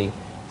uses for the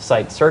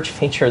site search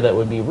feature that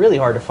would be really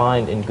hard to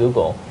find in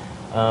Google,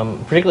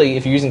 particularly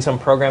if you're using some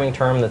programming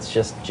term that's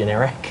just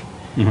generic,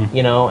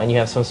 and you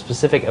have some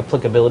specific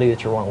applicability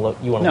that you want to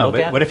look No,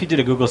 but at. what if you did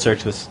a Google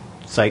search with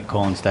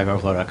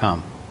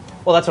site:/stackoverflow.com?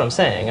 Well, that's what I'm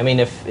saying. I mean,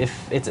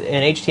 if it's an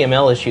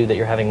HTML issue that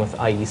you're having with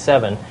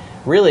IE7,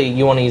 really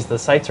you want to use the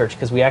site search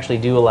because we actually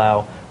do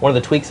allow, one of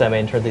the tweaks I made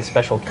in terms of these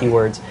special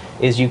keywords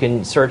is you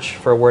can search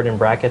for a word in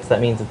brackets.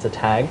 That means it's a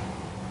tag.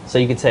 So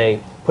you could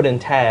say, put in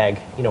tag,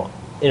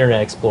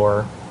 Internet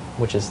Explorer,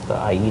 which is the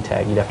IE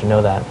tag, you'd have to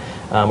know that,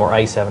 or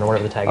IE7 or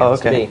whatever the tag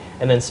happens to be,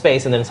 and then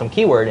space and then some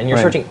keyword, and you're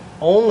Right. searching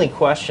only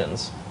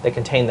questions that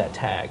contain that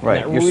tag. And right,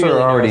 that you're really sort of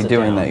already narrows it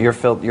doing down.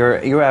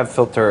 that. You have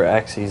filter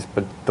axes,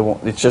 but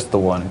it's just the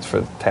one. It's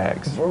for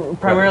tags.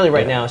 Primarily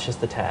right now it's just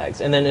the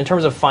tags. And then in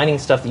terms of finding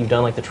stuff that you've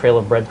done, like the trail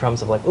of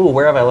breadcrumbs of like, ooh,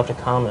 where have I left a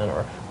comment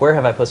or where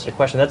have I posted a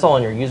question, that's all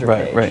on your user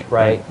Right, page,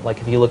 right. Like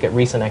if you look at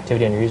recent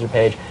activity on your user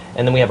page,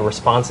 and then we have a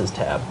responses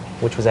tab,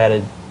 which was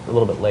added a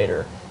little bit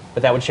later.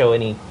 But that would show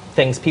any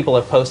things people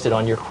have posted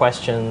on your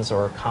questions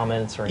or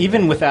comments or anything.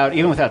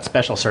 Even without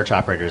special search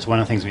operators, one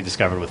of the things we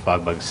discovered with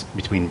Fogbugs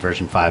between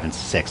version 5 and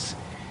 6,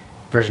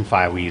 version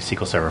 5 we use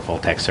SQL Server full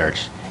text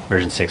search,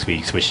 version 6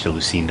 we switched to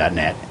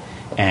Lucene.net,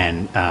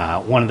 and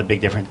one of the big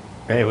difference,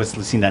 it was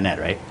Lucene.net,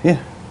 right? Yeah.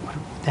 What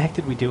the heck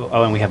did we do?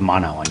 Oh, and we have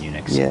Mono on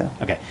Unix. Yeah.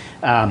 Okay.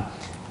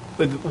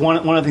 But one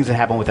of the things that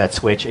happened with that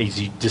switch is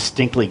you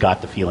distinctly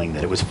got the feeling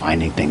that it was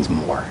finding things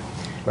more.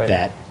 Right.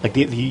 That like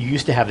you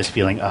used to have this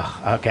feeling,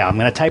 oh, okay, I'm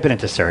going to type it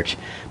into search,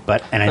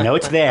 and I know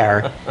it's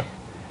there,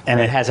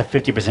 and it has a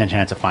 50%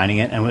 chance of finding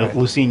it. And with Right.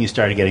 Lucene, you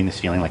started getting this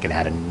feeling like it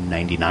had a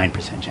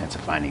 99% chance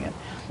of finding it.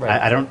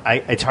 Right.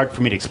 It's hard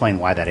for me to explain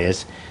why that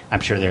is. I'm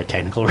sure there are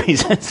technical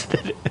reasons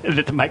that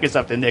the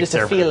Microsoft Index Just a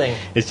server feeling.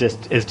 is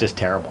just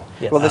terrible.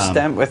 Yes. Well, the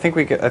stem. I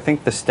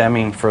think the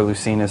stemming for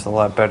Lucene is a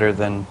lot better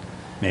than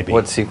Maybe.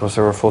 what SQL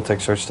Server full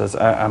text search does.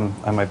 I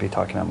might be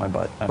talking out my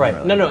butt. I don't Right.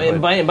 really No, know,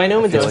 and but- by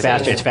no means am I It's saying-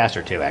 faster. It's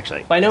faster too,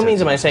 actually. By no It's-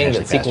 means am I it's saying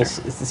that potentially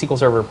SQL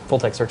Server full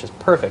text search is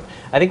perfect.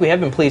 I think we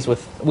have been pleased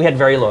with. We had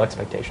very low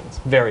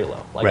expectations, very low.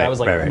 Like Right, I was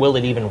like, right. will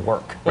it even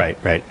work? Right,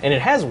 right. And it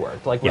has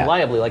worked, like Yeah.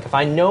 reliably. Like if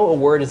I know a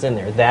word is in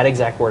there, that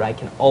exact word, I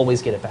can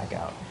always get it back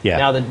out. Yeah.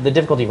 Now the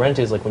difficulty you run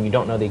into is like when you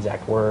don't know the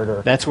exact word,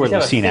 or That's where you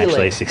have a Lucene feeling-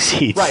 actually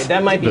succeeds. Right.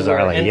 That might be where,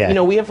 bizarrely. and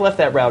yeah. we have left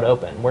that route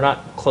open. We're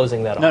not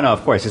closing that off. No,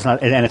 of course it's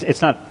not, and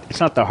it's not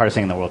the hardest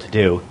thing in the world to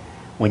do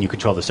when you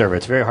control the server.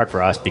 It's very hard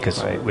for us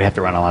because Right. we have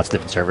to run on lots of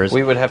different servers.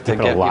 We would have to We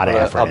put get a lot of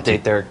people effort to into-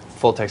 update their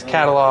full text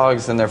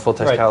catalogs, and their full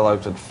text Right.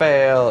 catalogs would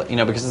fail,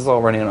 because it's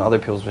all running on other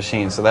people's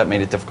machines. So that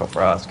made it difficult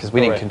for us because we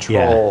didn't Right.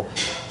 control.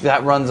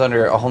 That runs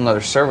under a whole nother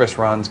service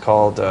runs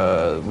called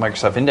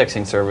Microsoft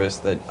Indexing Service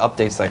that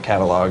updates that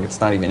catalog. It's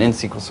not even in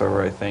SQL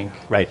Server, I think.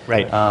 Right.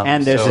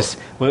 And there's this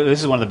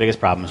is one of the biggest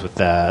problems with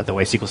the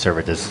way SQL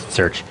Server does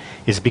search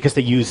is because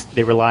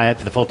they rely on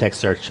the full text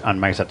search on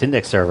Microsoft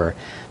Index Server.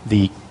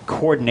 The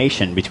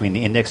coordination between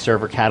the index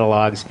server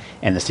catalogs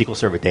and the SQL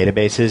Server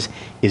databases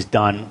is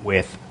done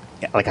with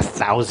like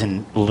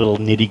 1,000 little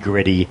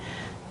nitty-gritty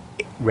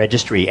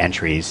registry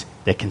entries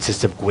that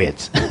consist of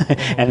GUIDs.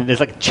 And there's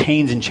like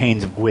chains and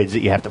chains of GUIDs that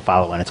you have to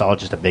follow, and it's all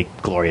just a big,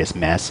 glorious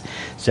mess.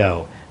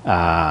 So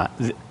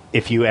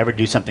if you ever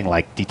do something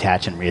like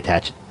detach and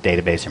reattach a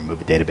database or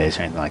move a database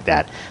or anything like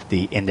that,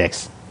 the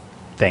index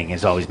thing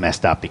is always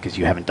messed up because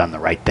you haven't done the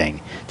right thing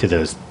to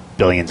those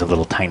billions of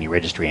little tiny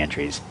registry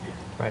entries.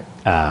 Right.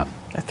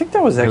 I think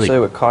that was Really- actually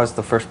what caused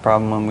the first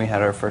problem when we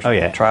had our first Oh,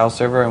 yeah. trial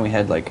server, and we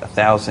had like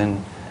 1,000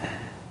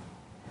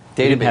 databases.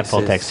 We didn't have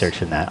full text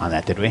search on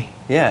that, did we?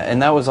 Yeah,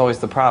 and that was always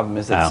the problem,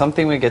 is that Oh.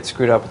 something would get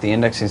screwed up with the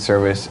indexing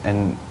service,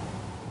 and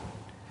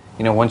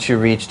once you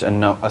reached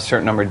a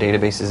certain number of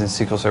databases in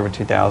SQL Server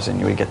 2000,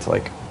 you would get to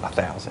like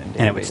 1,000 databases.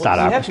 And it would stop.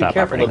 You have to be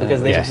careful though,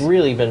 because they've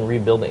really been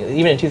rebuilding.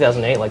 Even in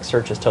 2008, like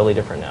search is totally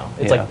different now.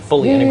 It's like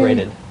fully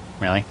integrated.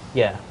 Really?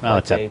 Yeah. Well,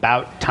 like it's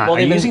about time. Well, Are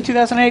you using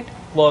 2008?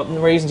 Well,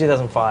 we're using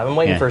 2005. I'm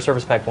waiting for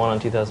Service Pack 1 on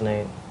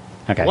 2008.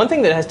 Okay. One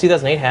thing that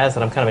 2008 has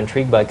that I'm kind of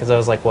intrigued by, because I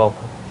was like, well,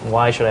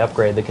 why should I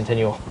upgrade the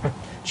continual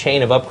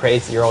chain of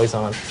upgrades that you're always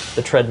on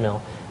the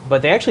treadmill?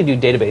 But they actually do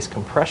database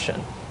compression,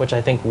 which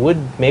I think would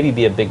maybe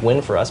be a big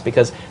win for us,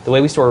 because the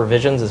way we store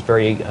revisions is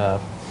very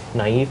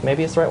naive,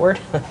 maybe is the right word.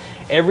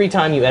 Every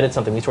time you edit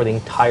something, we store the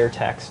entire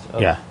text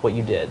of what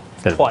you did,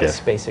 twice,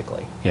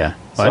 basically. Yeah.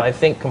 So I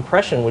think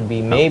compression would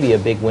be maybe a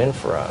big win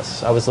for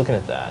us. I was looking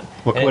at that.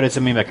 What does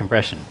it mean by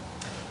compression?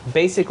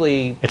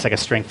 Basically, it's like a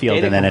string field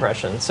data and then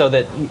compression, so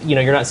that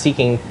you're not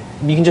seeking.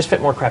 You can just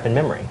fit more crap in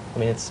memory. I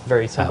mean, it's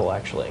very simple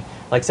actually.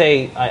 Like,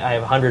 say I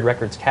have 100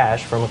 records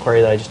cached from a query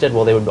that I just did.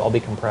 Well, they would all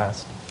be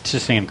compressed. It's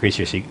just to increase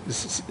your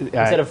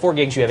instead of 4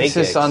 gigs, you have 8 gigs.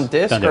 Is this on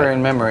disk or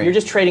in memory? You're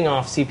just trading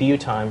off CPU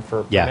time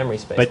for memory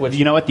space. But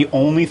you know what? The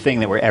only thing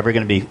that we're ever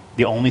going to be,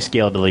 the only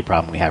scalability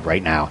problem we have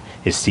right now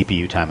is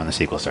CPU time on the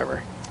SQL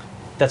Server.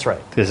 That's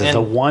right. This is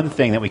the one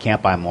thing that we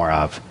can't buy more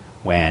of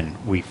when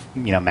we've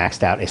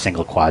maxed out a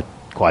single quad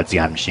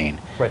Xeon machine.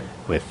 Right.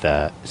 With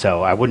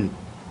so I wouldn't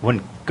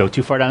go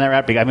too far down that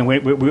route. I mean,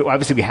 we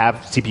obviously we have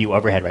CPU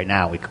overhead right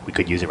now. We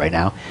could use it right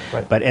now.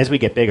 Right. But as we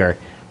get bigger,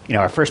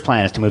 our first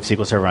plan is to move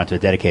SQL Server onto a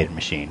dedicated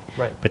machine.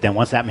 Right. But then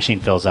once that machine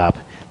fills up,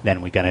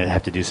 then we're going to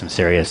have to do some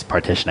serious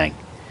partitioning.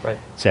 Right.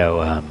 So,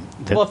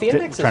 well, if the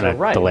indexes are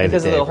right,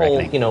 because of the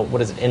whole,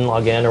 what is it,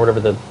 in-log-in or whatever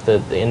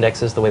the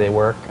indexes, the way they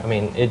work, I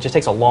mean, it just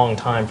takes a long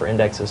time for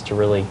indexes to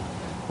really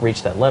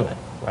reach that limit,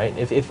 right?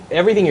 If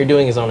everything you're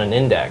doing is on an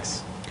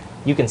index,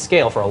 you can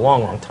scale for a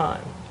long, long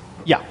time.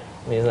 Yeah.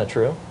 I mean, isn't that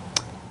true?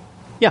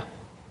 Yeah.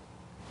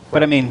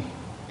 But I mean,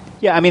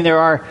 there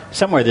are,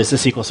 somewhere there's a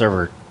SQL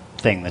Server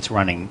thing that's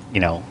running,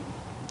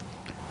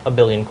 a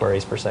billion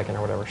queries per second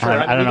or whatever. Sure,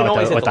 I don't know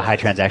what the high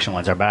transaction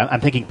ones are, but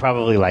I'm thinking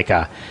probably like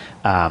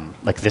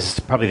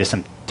there's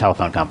some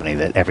telephone company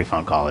that every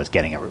phone call is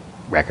getting a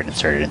record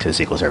inserted into a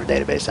SQL Server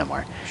database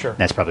somewhere. Sure. And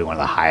that's probably one of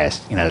the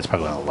highest, that's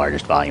probably one of the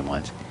largest volume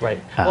ones. Right.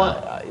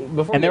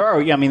 There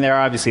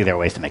are obviously there are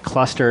ways to make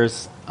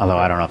clusters, although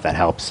I don't know if that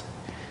helps.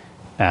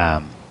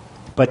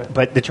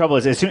 But the trouble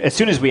is, as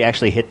soon as we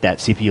actually hit that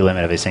CPU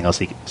limit of a single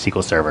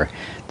SQL Server,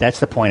 that's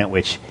the point at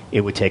which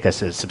it would take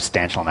us a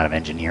substantial amount of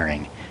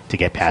engineering to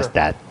get past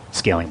that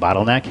scaling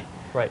bottleneck.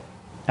 Right.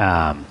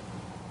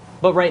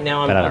 But right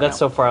now, that's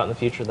so far out in the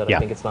future that I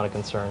think it's not a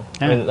concern.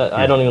 I mean,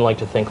 I don't even like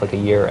to think like a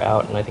year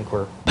out, and I think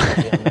we're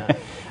beyond that.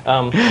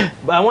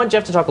 But I want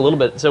Jeff to talk a little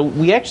bit. So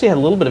we actually had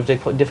a little bit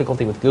of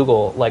difficulty with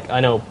Google. Like,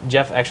 I know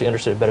Jeff actually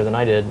understood it better than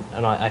I did,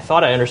 and I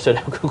thought I understood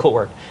how Google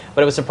worked.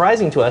 But it was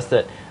surprising to us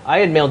that I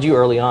had mailed you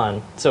early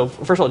on. So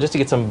first of all, just to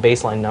get some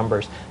baseline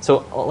numbers.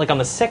 So like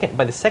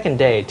by the second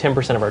day,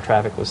 10% of our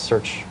traffic was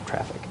search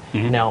traffic.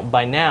 Mm-hmm. Now,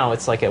 by now,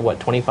 it's like at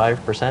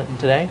 25%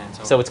 today?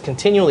 So it's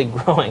continually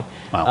growing.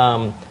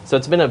 Wow. So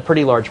it's been a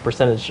pretty large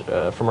percentage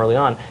from early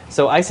on.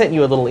 So I sent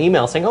you a little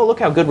email saying, oh, look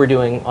how good we're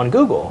doing on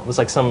Google. It was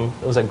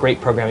like great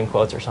programming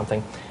quotes or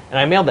something. And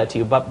I mailed that to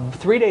you. But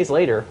 3 days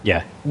later,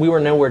 we were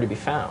nowhere to be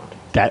found.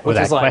 That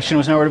question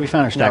was nowhere to be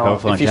found, or Stack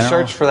Overflow in general? If you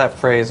search for that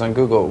phrase on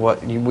Google,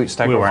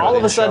 Stack Overflow all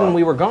of a sudden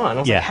we were gone.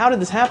 I was like, how did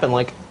this happen?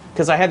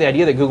 Because I had the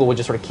idea that Google would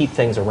just sort of keep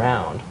things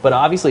around, but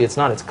obviously it's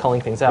not. It's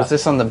culling things out. Was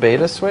this on the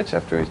beta switch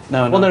after?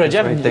 No.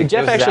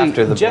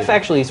 Jeff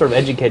actually sort of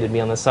educated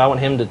me on this, so I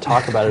want him to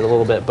talk about it a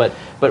little bit. But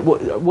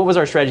what was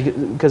our strategy?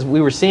 Because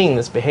we were seeing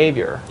this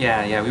behavior.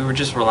 Yeah. We were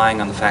just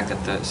relying on the fact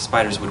that the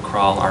spiders would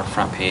crawl our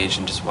front page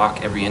and just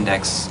walk every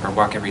index or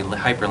walk every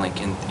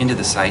hyperlink into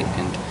the site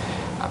and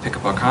pick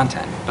up our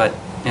content. But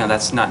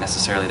that's not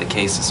necessarily the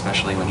case,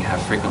 especially when you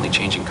have frequently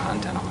changing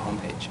content on the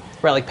homepage.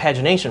 Right, like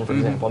pagination, for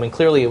example. I mean,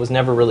 clearly it was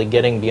never really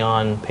getting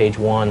beyond page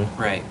 1.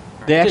 Right.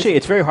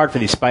 It's very hard for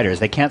these spiders.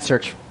 They can't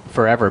search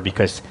forever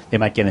because they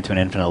might get into an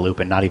infinite loop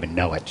and not even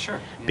know it. Sure.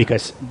 Yeah.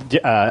 Because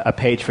a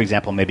page, for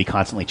example, may be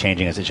constantly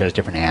changing as it shows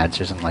different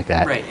ads or something like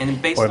that. Right, and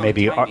based or on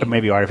maybe timing.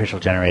 maybe artificial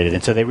generated,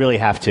 and so they really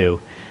have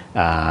to.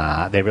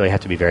 They really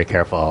have to be very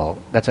careful.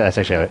 That's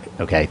actually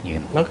okay.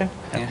 Okay.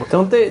 Yeah.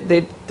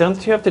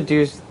 Don't you have to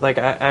do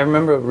I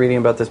remember reading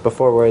about this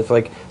before, where it's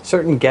like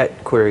certain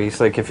GET queries,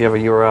 like if you have a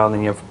URL and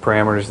then you have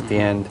parameters at the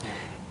end,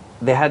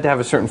 they had to have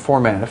a certain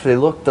format. If they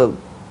looked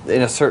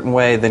in a certain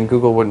way, then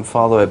Google wouldn't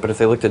follow it. But if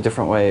they looked a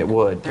different way, it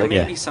would. There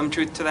may be some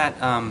truth to that,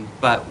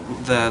 but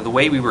the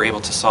way we were able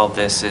to solve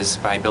this is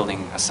by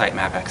building a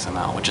sitemap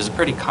XML, which is a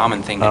pretty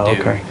common thing to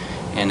do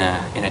in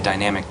a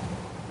dynamic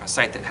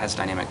site that has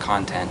dynamic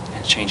content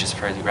and changes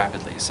fairly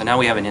rapidly. So now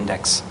we have an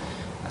index,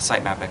 a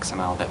sitemap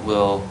XML that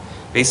will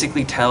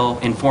basically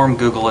inform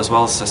Google as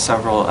well as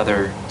several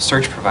other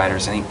search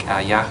providers. I think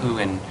Yahoo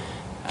and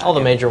all the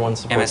major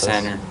ones,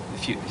 MSN, or a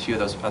few of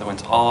those other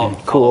ones, all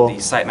follow the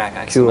sitemap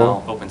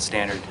XML open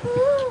standard.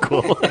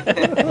 Cool.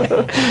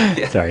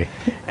 Sorry.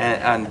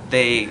 And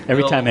they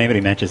every time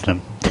anybody mentions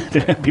them,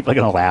 people are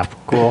going to laugh.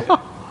 Cool.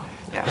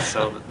 Yeah,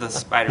 So the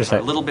spiders are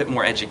a little bit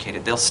more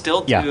educated. They'll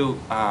still do.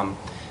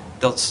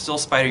 They'll still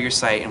spider your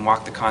site and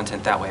walk the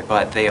content that way,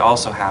 but they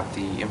also have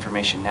the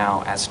information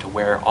now as to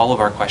where all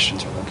of our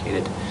questions are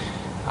located,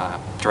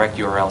 direct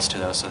URLs to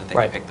those so that they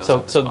can pick those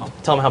up as well. So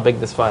tell them how big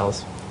this file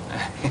is.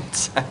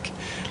 It's like,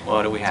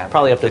 what do we have?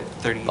 Probably up to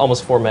 30,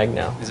 almost 4 meg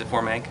now. Is it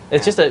 4 meg?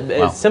 It's just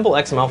a simple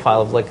XML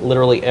file of like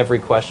literally every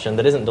question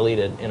that isn't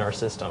deleted in our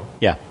system.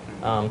 Yeah.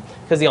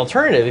 Because the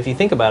alternative, if you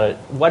think about it,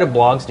 why do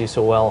blogs do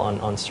so well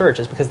on search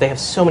is because they have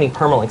so many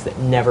permalinks that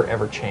never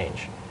ever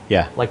change.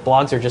 Yeah. Like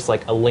blogs are just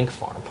like a link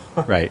farm.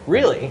 Right.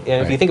 Really.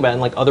 If you think about it,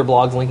 and like other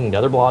blogs linking to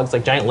other blogs,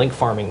 like giant link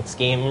farming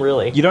scheme,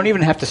 really. You don't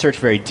even have to search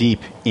very deep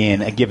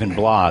in a given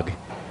blog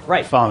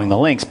following the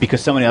links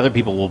because so many other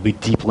people will be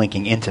deep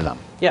linking into them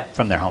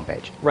from their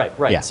homepage. Right.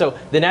 Yeah. So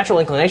the natural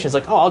inclination is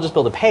like, oh, I'll just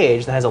build a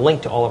page that has a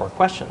link to all of our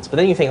questions. But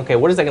then you think, okay,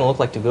 what is that going to look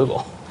like to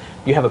Google?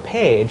 You have a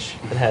page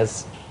that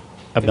has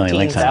a million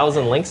links on it.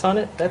 15,000 links on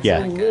it? That's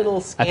a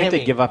little scammy. I think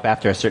they give up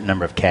after a certain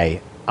number of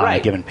K on a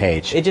given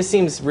page. It just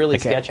seems really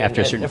sketchy.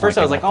 After a certain At first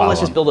I was like, oh, let's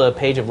just them. build a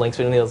page of links.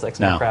 We don't need those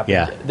XML crap.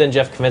 Then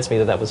Jeff convinced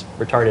me that was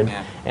retarded.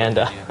 Yeah. And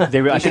I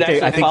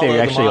think they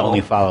actually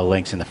only follow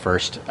links in the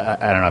first,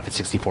 I don't know if it's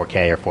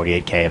 64K or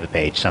 48K of the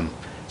page, some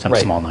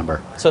small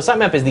number. So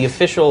sitemap is the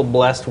official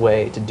blessed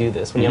way to do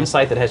this. When you have a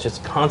site that has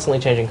just constantly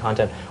changing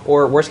content,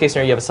 or worst case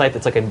scenario, you have a site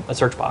that's like a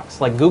search box.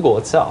 Like Google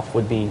itself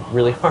would be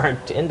really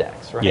hard to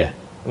index, right? Yeah.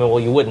 I mean, well,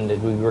 you wouldn't. It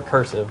would be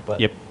recursive, but...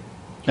 Yep.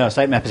 No,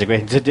 sitemap is a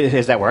great...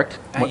 Has that worked?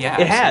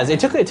 Yeah. It has. It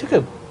took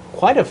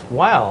quite a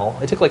while.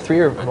 It took like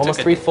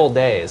almost 3 full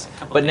days.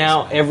 But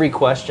now every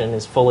question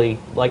is fully...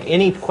 Like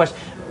any question...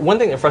 One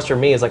thing that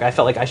frustrated me is like I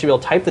felt like I should be able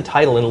to type the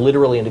title in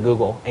literally into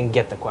Google and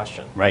get the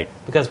question. Right.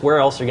 Because where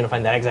else are you going to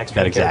find that exact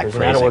string of characters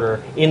in that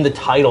order, in the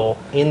title,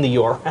 in the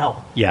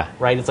URL? Yeah.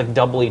 Right? It's like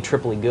doubly,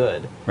 triply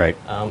good. Right.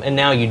 And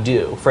now you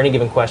do. For any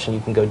given question,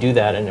 you can go do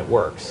that and it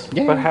works.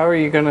 Yeah. But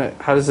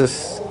how does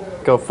this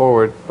go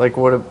forward? Like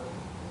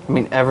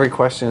every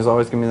question is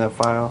always going to be that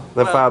file.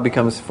 The file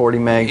becomes 40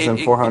 megs and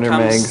 400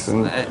 megs.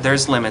 And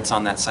there's limits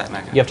on that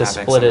sitemap. You have to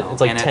split it.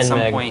 It's like 10 meg. And at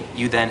some point,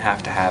 you then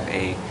have to have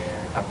a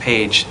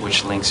page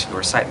which links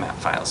your sitemap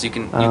files. You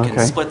can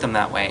split them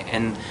that way,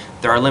 and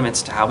there are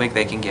limits to how big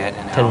they can get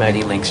and how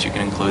many links you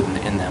can include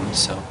in them.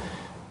 So,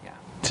 yeah.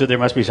 So there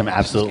must be some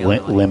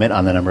absolute limit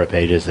on the number of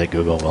pages that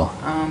Google will.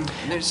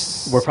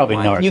 We're probably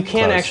nowhere. You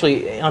can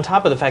actually, on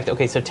top of the fact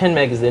that, so 10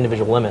 meg is the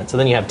individual limit, so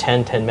then you have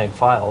 10 meg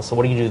files. So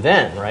what do you do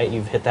then, right?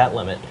 You've hit that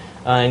limit.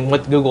 And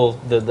what Google,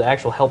 the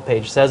actual help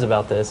page says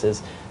about this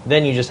is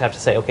then you just have to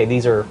say, okay,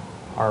 these are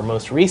our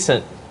most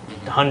recent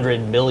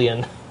 100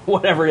 million,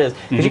 whatever it is.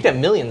 Because you can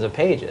have millions of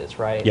pages,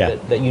 right? Yeah.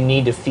 That you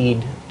need to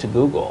feed to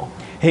Google.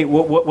 Hey,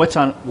 what's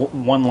on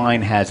one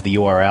line has the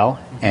URL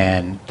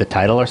and the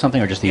title or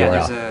something, or just the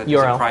URL?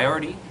 There's a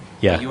priority.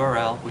 Yeah. The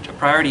URL, which a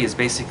priority is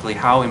basically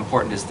how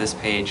important is this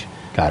page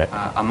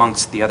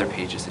amongst the other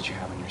pages that you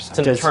have on your site.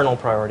 It's an internal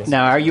priority.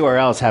 Now, our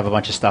URLs have a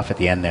bunch of stuff at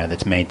the end there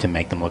that's made to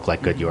make them look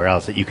like good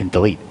URLs that you can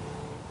delete.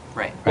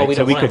 Right. Well, we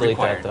don't want to delete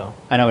that, though.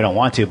 I know we don't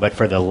want to, but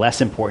for the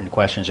less important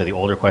questions or the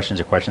older questions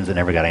or questions that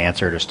never got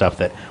answered or stuff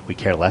that we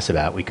care less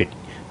about, we could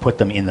put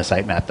them in the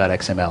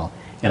sitemap.xml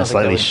in a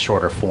slightly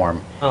shorter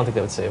form. I don't think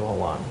that would save a whole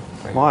lot.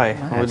 Right? Why?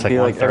 It would be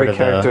like every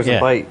character's a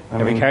byte.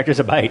 Every character's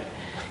a byte.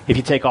 If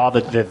you take all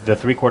the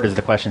 3/4 of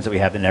the questions that we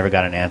have that never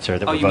got an answer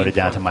that were voted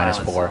down to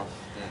 -4,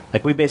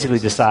 like we basically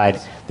decide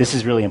this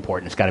is really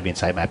important. It's got to be in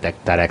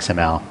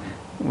sitemap.xml.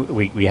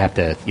 We have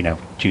to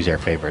choose our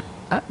favorite.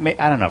 I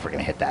don't know if we're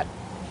going to hit that.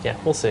 Yeah,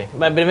 we'll see.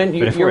 But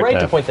you're right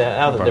to point that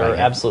out that there are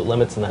absolute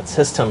limits in that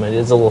system. It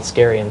is a little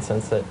scary in the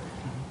sense that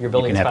you're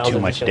building files too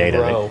much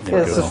data.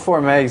 This is 4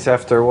 megs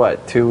after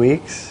what? 2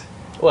 weeks?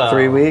 Well,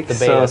 3 weeks?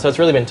 The beta, so it's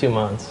really been 2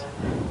 months.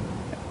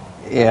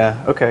 Yeah.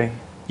 Okay.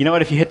 You know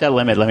what? If you hit that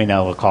limit, let me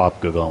know. We'll call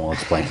up Google and we'll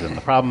explain to them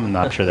the problem. I'm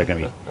not sure they're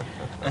going to be.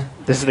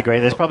 This is the great.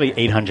 There's probably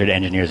 800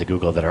 engineers at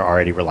Google that are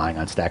already relying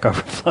on Stack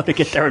Overflow to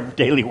get their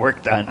daily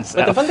work done. So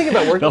but the fun thing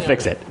about they'll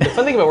fix it. The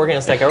fun thing about working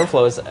on Stack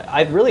Overflow is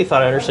I really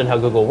thought I understood how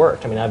Google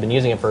worked. I mean, I've been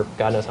using it for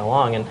God knows how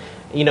long, and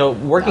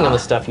working on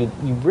this stuff, you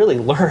really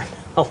learn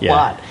a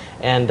lot.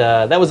 And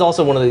that was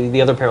also one of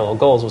the other parallel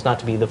goals was not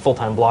to be the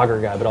full-time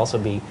blogger guy, but also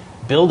be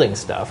building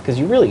stuff because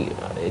you really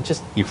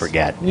you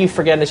forget,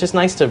 and it's just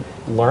nice to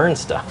learn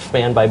stuff,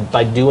 man,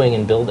 by doing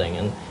and building.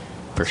 And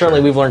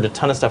certainly we've learned a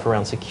ton of stuff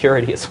around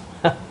security as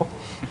well.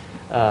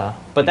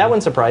 But that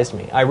one surprised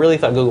me. I really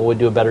thought Google would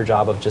do a better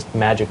job of just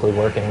magically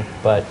working,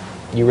 but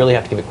you really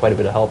have to give it quite a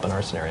bit of help in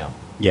our scenario.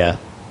 Yeah.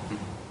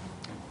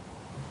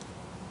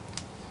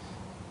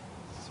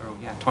 So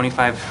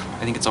 25.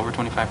 I think it's over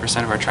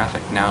 25% of our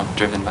traffic now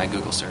driven by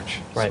Google search.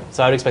 Right.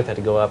 So I would expect that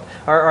to go up.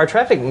 Our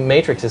traffic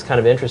matrix is kind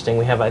of interesting.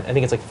 We have, I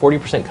think it's like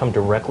 40% come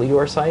directly to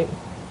our site.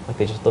 Like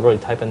they just literally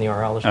type in the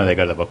URL. Oh, they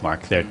go to the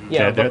bookmark.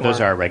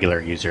 Those are our regular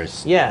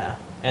users. Yeah.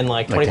 And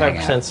like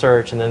 25%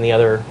 search, and then the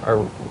other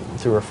are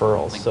through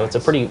referrals. So it's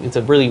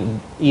a really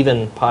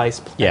even pie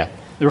split. Yeah.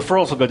 The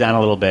referrals will go down a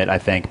little bit, I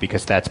think,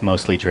 because that's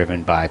mostly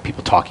driven by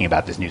people talking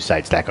about this new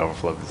site, Stack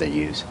Overflow, that they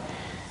use.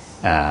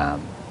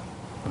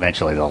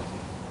 Eventually they'll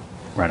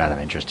run out of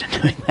interest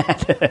in doing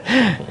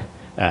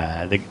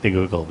that. The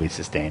Google will be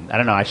sustained. I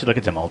don't know. I should look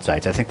at some old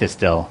sites. I think there's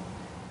still...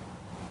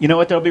 You know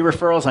what? There'll be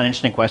referrals on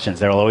interesting questions.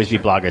 There will always be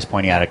bloggers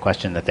pointing out a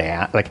question that they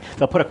ask. Like,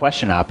 they'll put a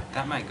question up.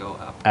 That might go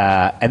up.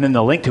 And then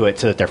they'll link to it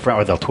so that their friend,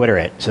 or they'll Twitter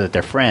it so that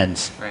their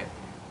friends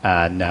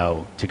Right.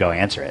 know to go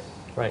answer it.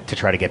 Right. To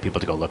try to get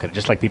people to go look at it,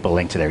 just like people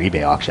link to their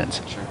eBay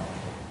auctions. Sure.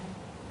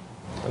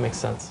 That makes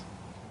sense.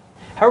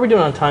 How are we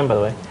doing on time, by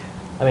the way?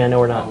 I mean, I know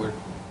we're not.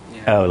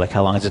 Oh, like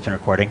how long has it been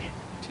recording?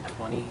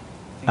 2:20.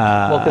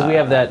 Well, because we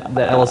have that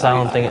Ellis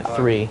Island thing at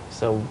 3,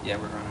 so... Yeah,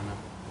 we're running up.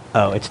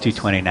 Oh, it's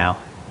 2:20 now.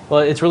 Well,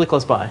 it's really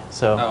close by,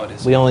 so Oh, it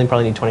is. we only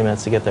probably need 20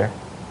 minutes to get there.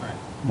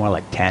 More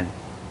like 10.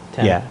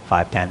 10. Yeah,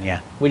 5:10. Yeah.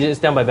 It's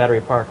down by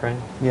Battery Park, right?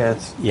 Yeah,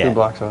 it's Yeah. 2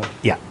 blocks away.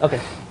 Yeah. Okay.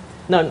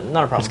 No,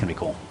 not a problem. That's gonna be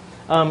cool.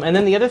 And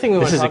then the other thing we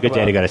want This to is a talk good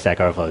day about... to go to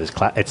Stack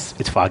Overflow.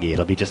 It's foggy.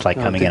 It'll be just like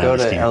No, coming to in go on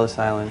the to steam. Ellis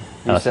Island.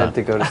 You Ellis said Island.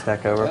 to go to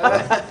Stack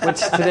Overflow.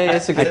 Which today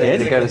is a good day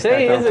to go to Stack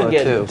Today is a Overflow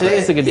good. too. Today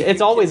is a good day.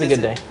 It's always a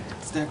good day.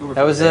 Stack Overflow.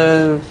 That was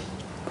a...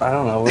 I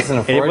don't know. It wasn't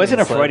a Freudian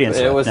wasn't a slip. Freudian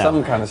slip, It was no.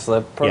 some kind of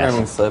slip. Programming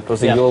Yes. slip. It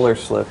was Yeah. a Euler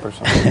slip or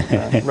something like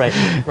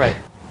that. Right.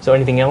 So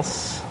anything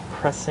else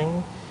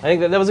pressing? I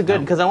think that was a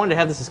good, because I wanted to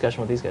have this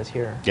discussion with these guys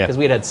here. Yeah. Because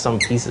we had some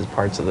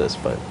parts of this,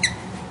 but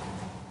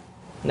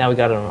now we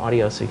got it on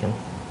audio, so you can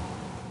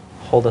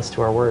hold us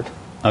to our word.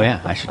 Oh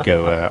yeah, I should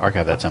go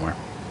archive that somewhere.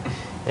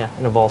 Yeah,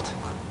 in a vault.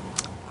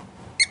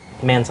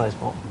 Man-sized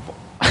vault.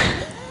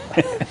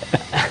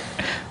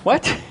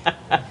 What?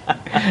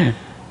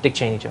 Dick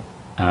Cheney joke.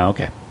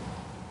 Okay.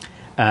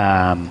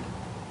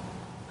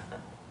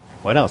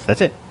 What else?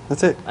 That's it.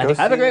 That's it. I Go think-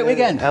 Have a see great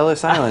weekend.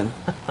 Ellis Island.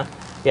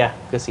 Yeah,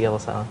 go see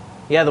Ellis Island.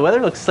 Yeah, the weather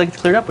looks like it's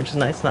cleared up, which is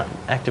nice. Not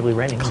actively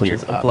raining, Cleared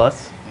which is a up.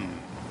 plus.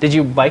 Did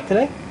you bike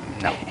today?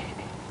 No.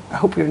 I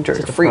hope you enjoy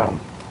Just the a freedom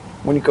problem.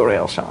 when you go to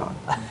Ellis Island.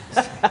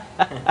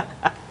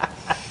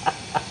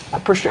 I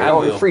appreciate I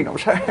all your will.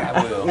 freedoms.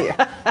 I will.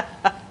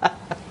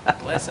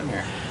 Bless him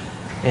here.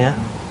 Yeah.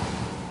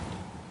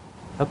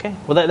 Okay.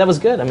 Well, that was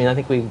good. I mean, I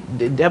think we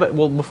did have it.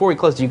 Well, before we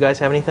close, do you guys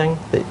have anything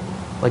that,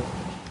 like,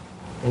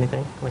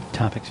 anything? Like,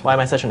 Topics. why am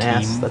I such an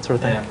ass? Team. That sort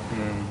of thing. Yeah.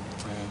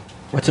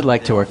 What's it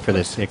like to work for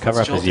this? Yeah, cover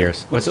What's up his Joel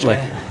ears. do? What's it Joel-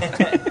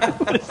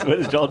 like? what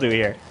does Joel do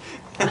here?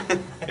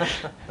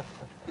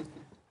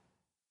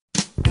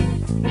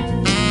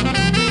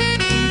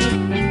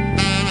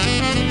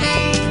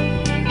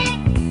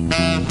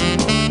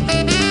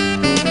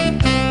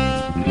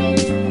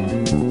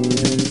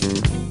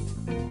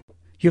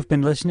 You've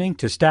been listening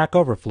to Stack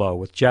Overflow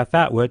with Jeff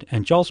Atwood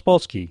and Joel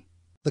Spolsky.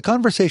 The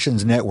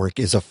Conversations Network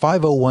is a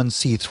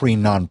 501c3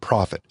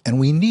 nonprofit, and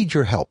we need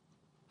your help.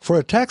 For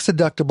a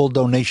tax-deductible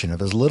donation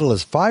of as little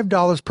as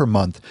 $5 per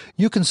month,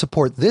 you can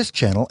support this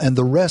channel and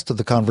the rest of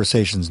the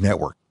Conversations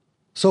Network.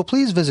 So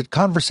please visit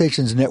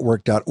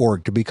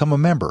conversationsnetwork.org to become a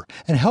member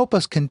and help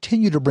us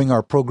continue to bring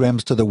our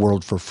programs to the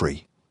world for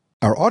free.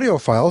 Our audio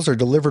files are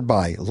delivered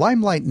by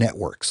Limelight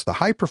Networks, the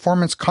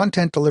high-performance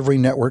content delivery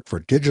network for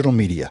digital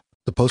media.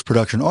 The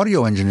post-production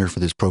audio engineer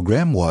for this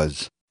program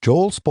was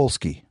Joel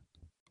Spolsky.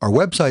 Our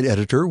website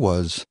editor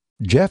was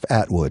Jeff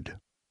Atwood.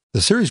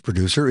 The series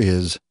producer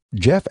is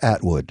Jeff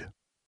Atwood.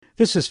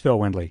 This is Phil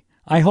Windley.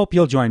 I hope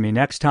you'll join me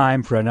next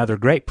time for another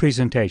great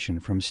presentation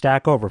from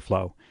Stack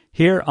Overflow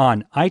here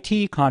on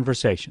IT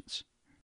Conversations.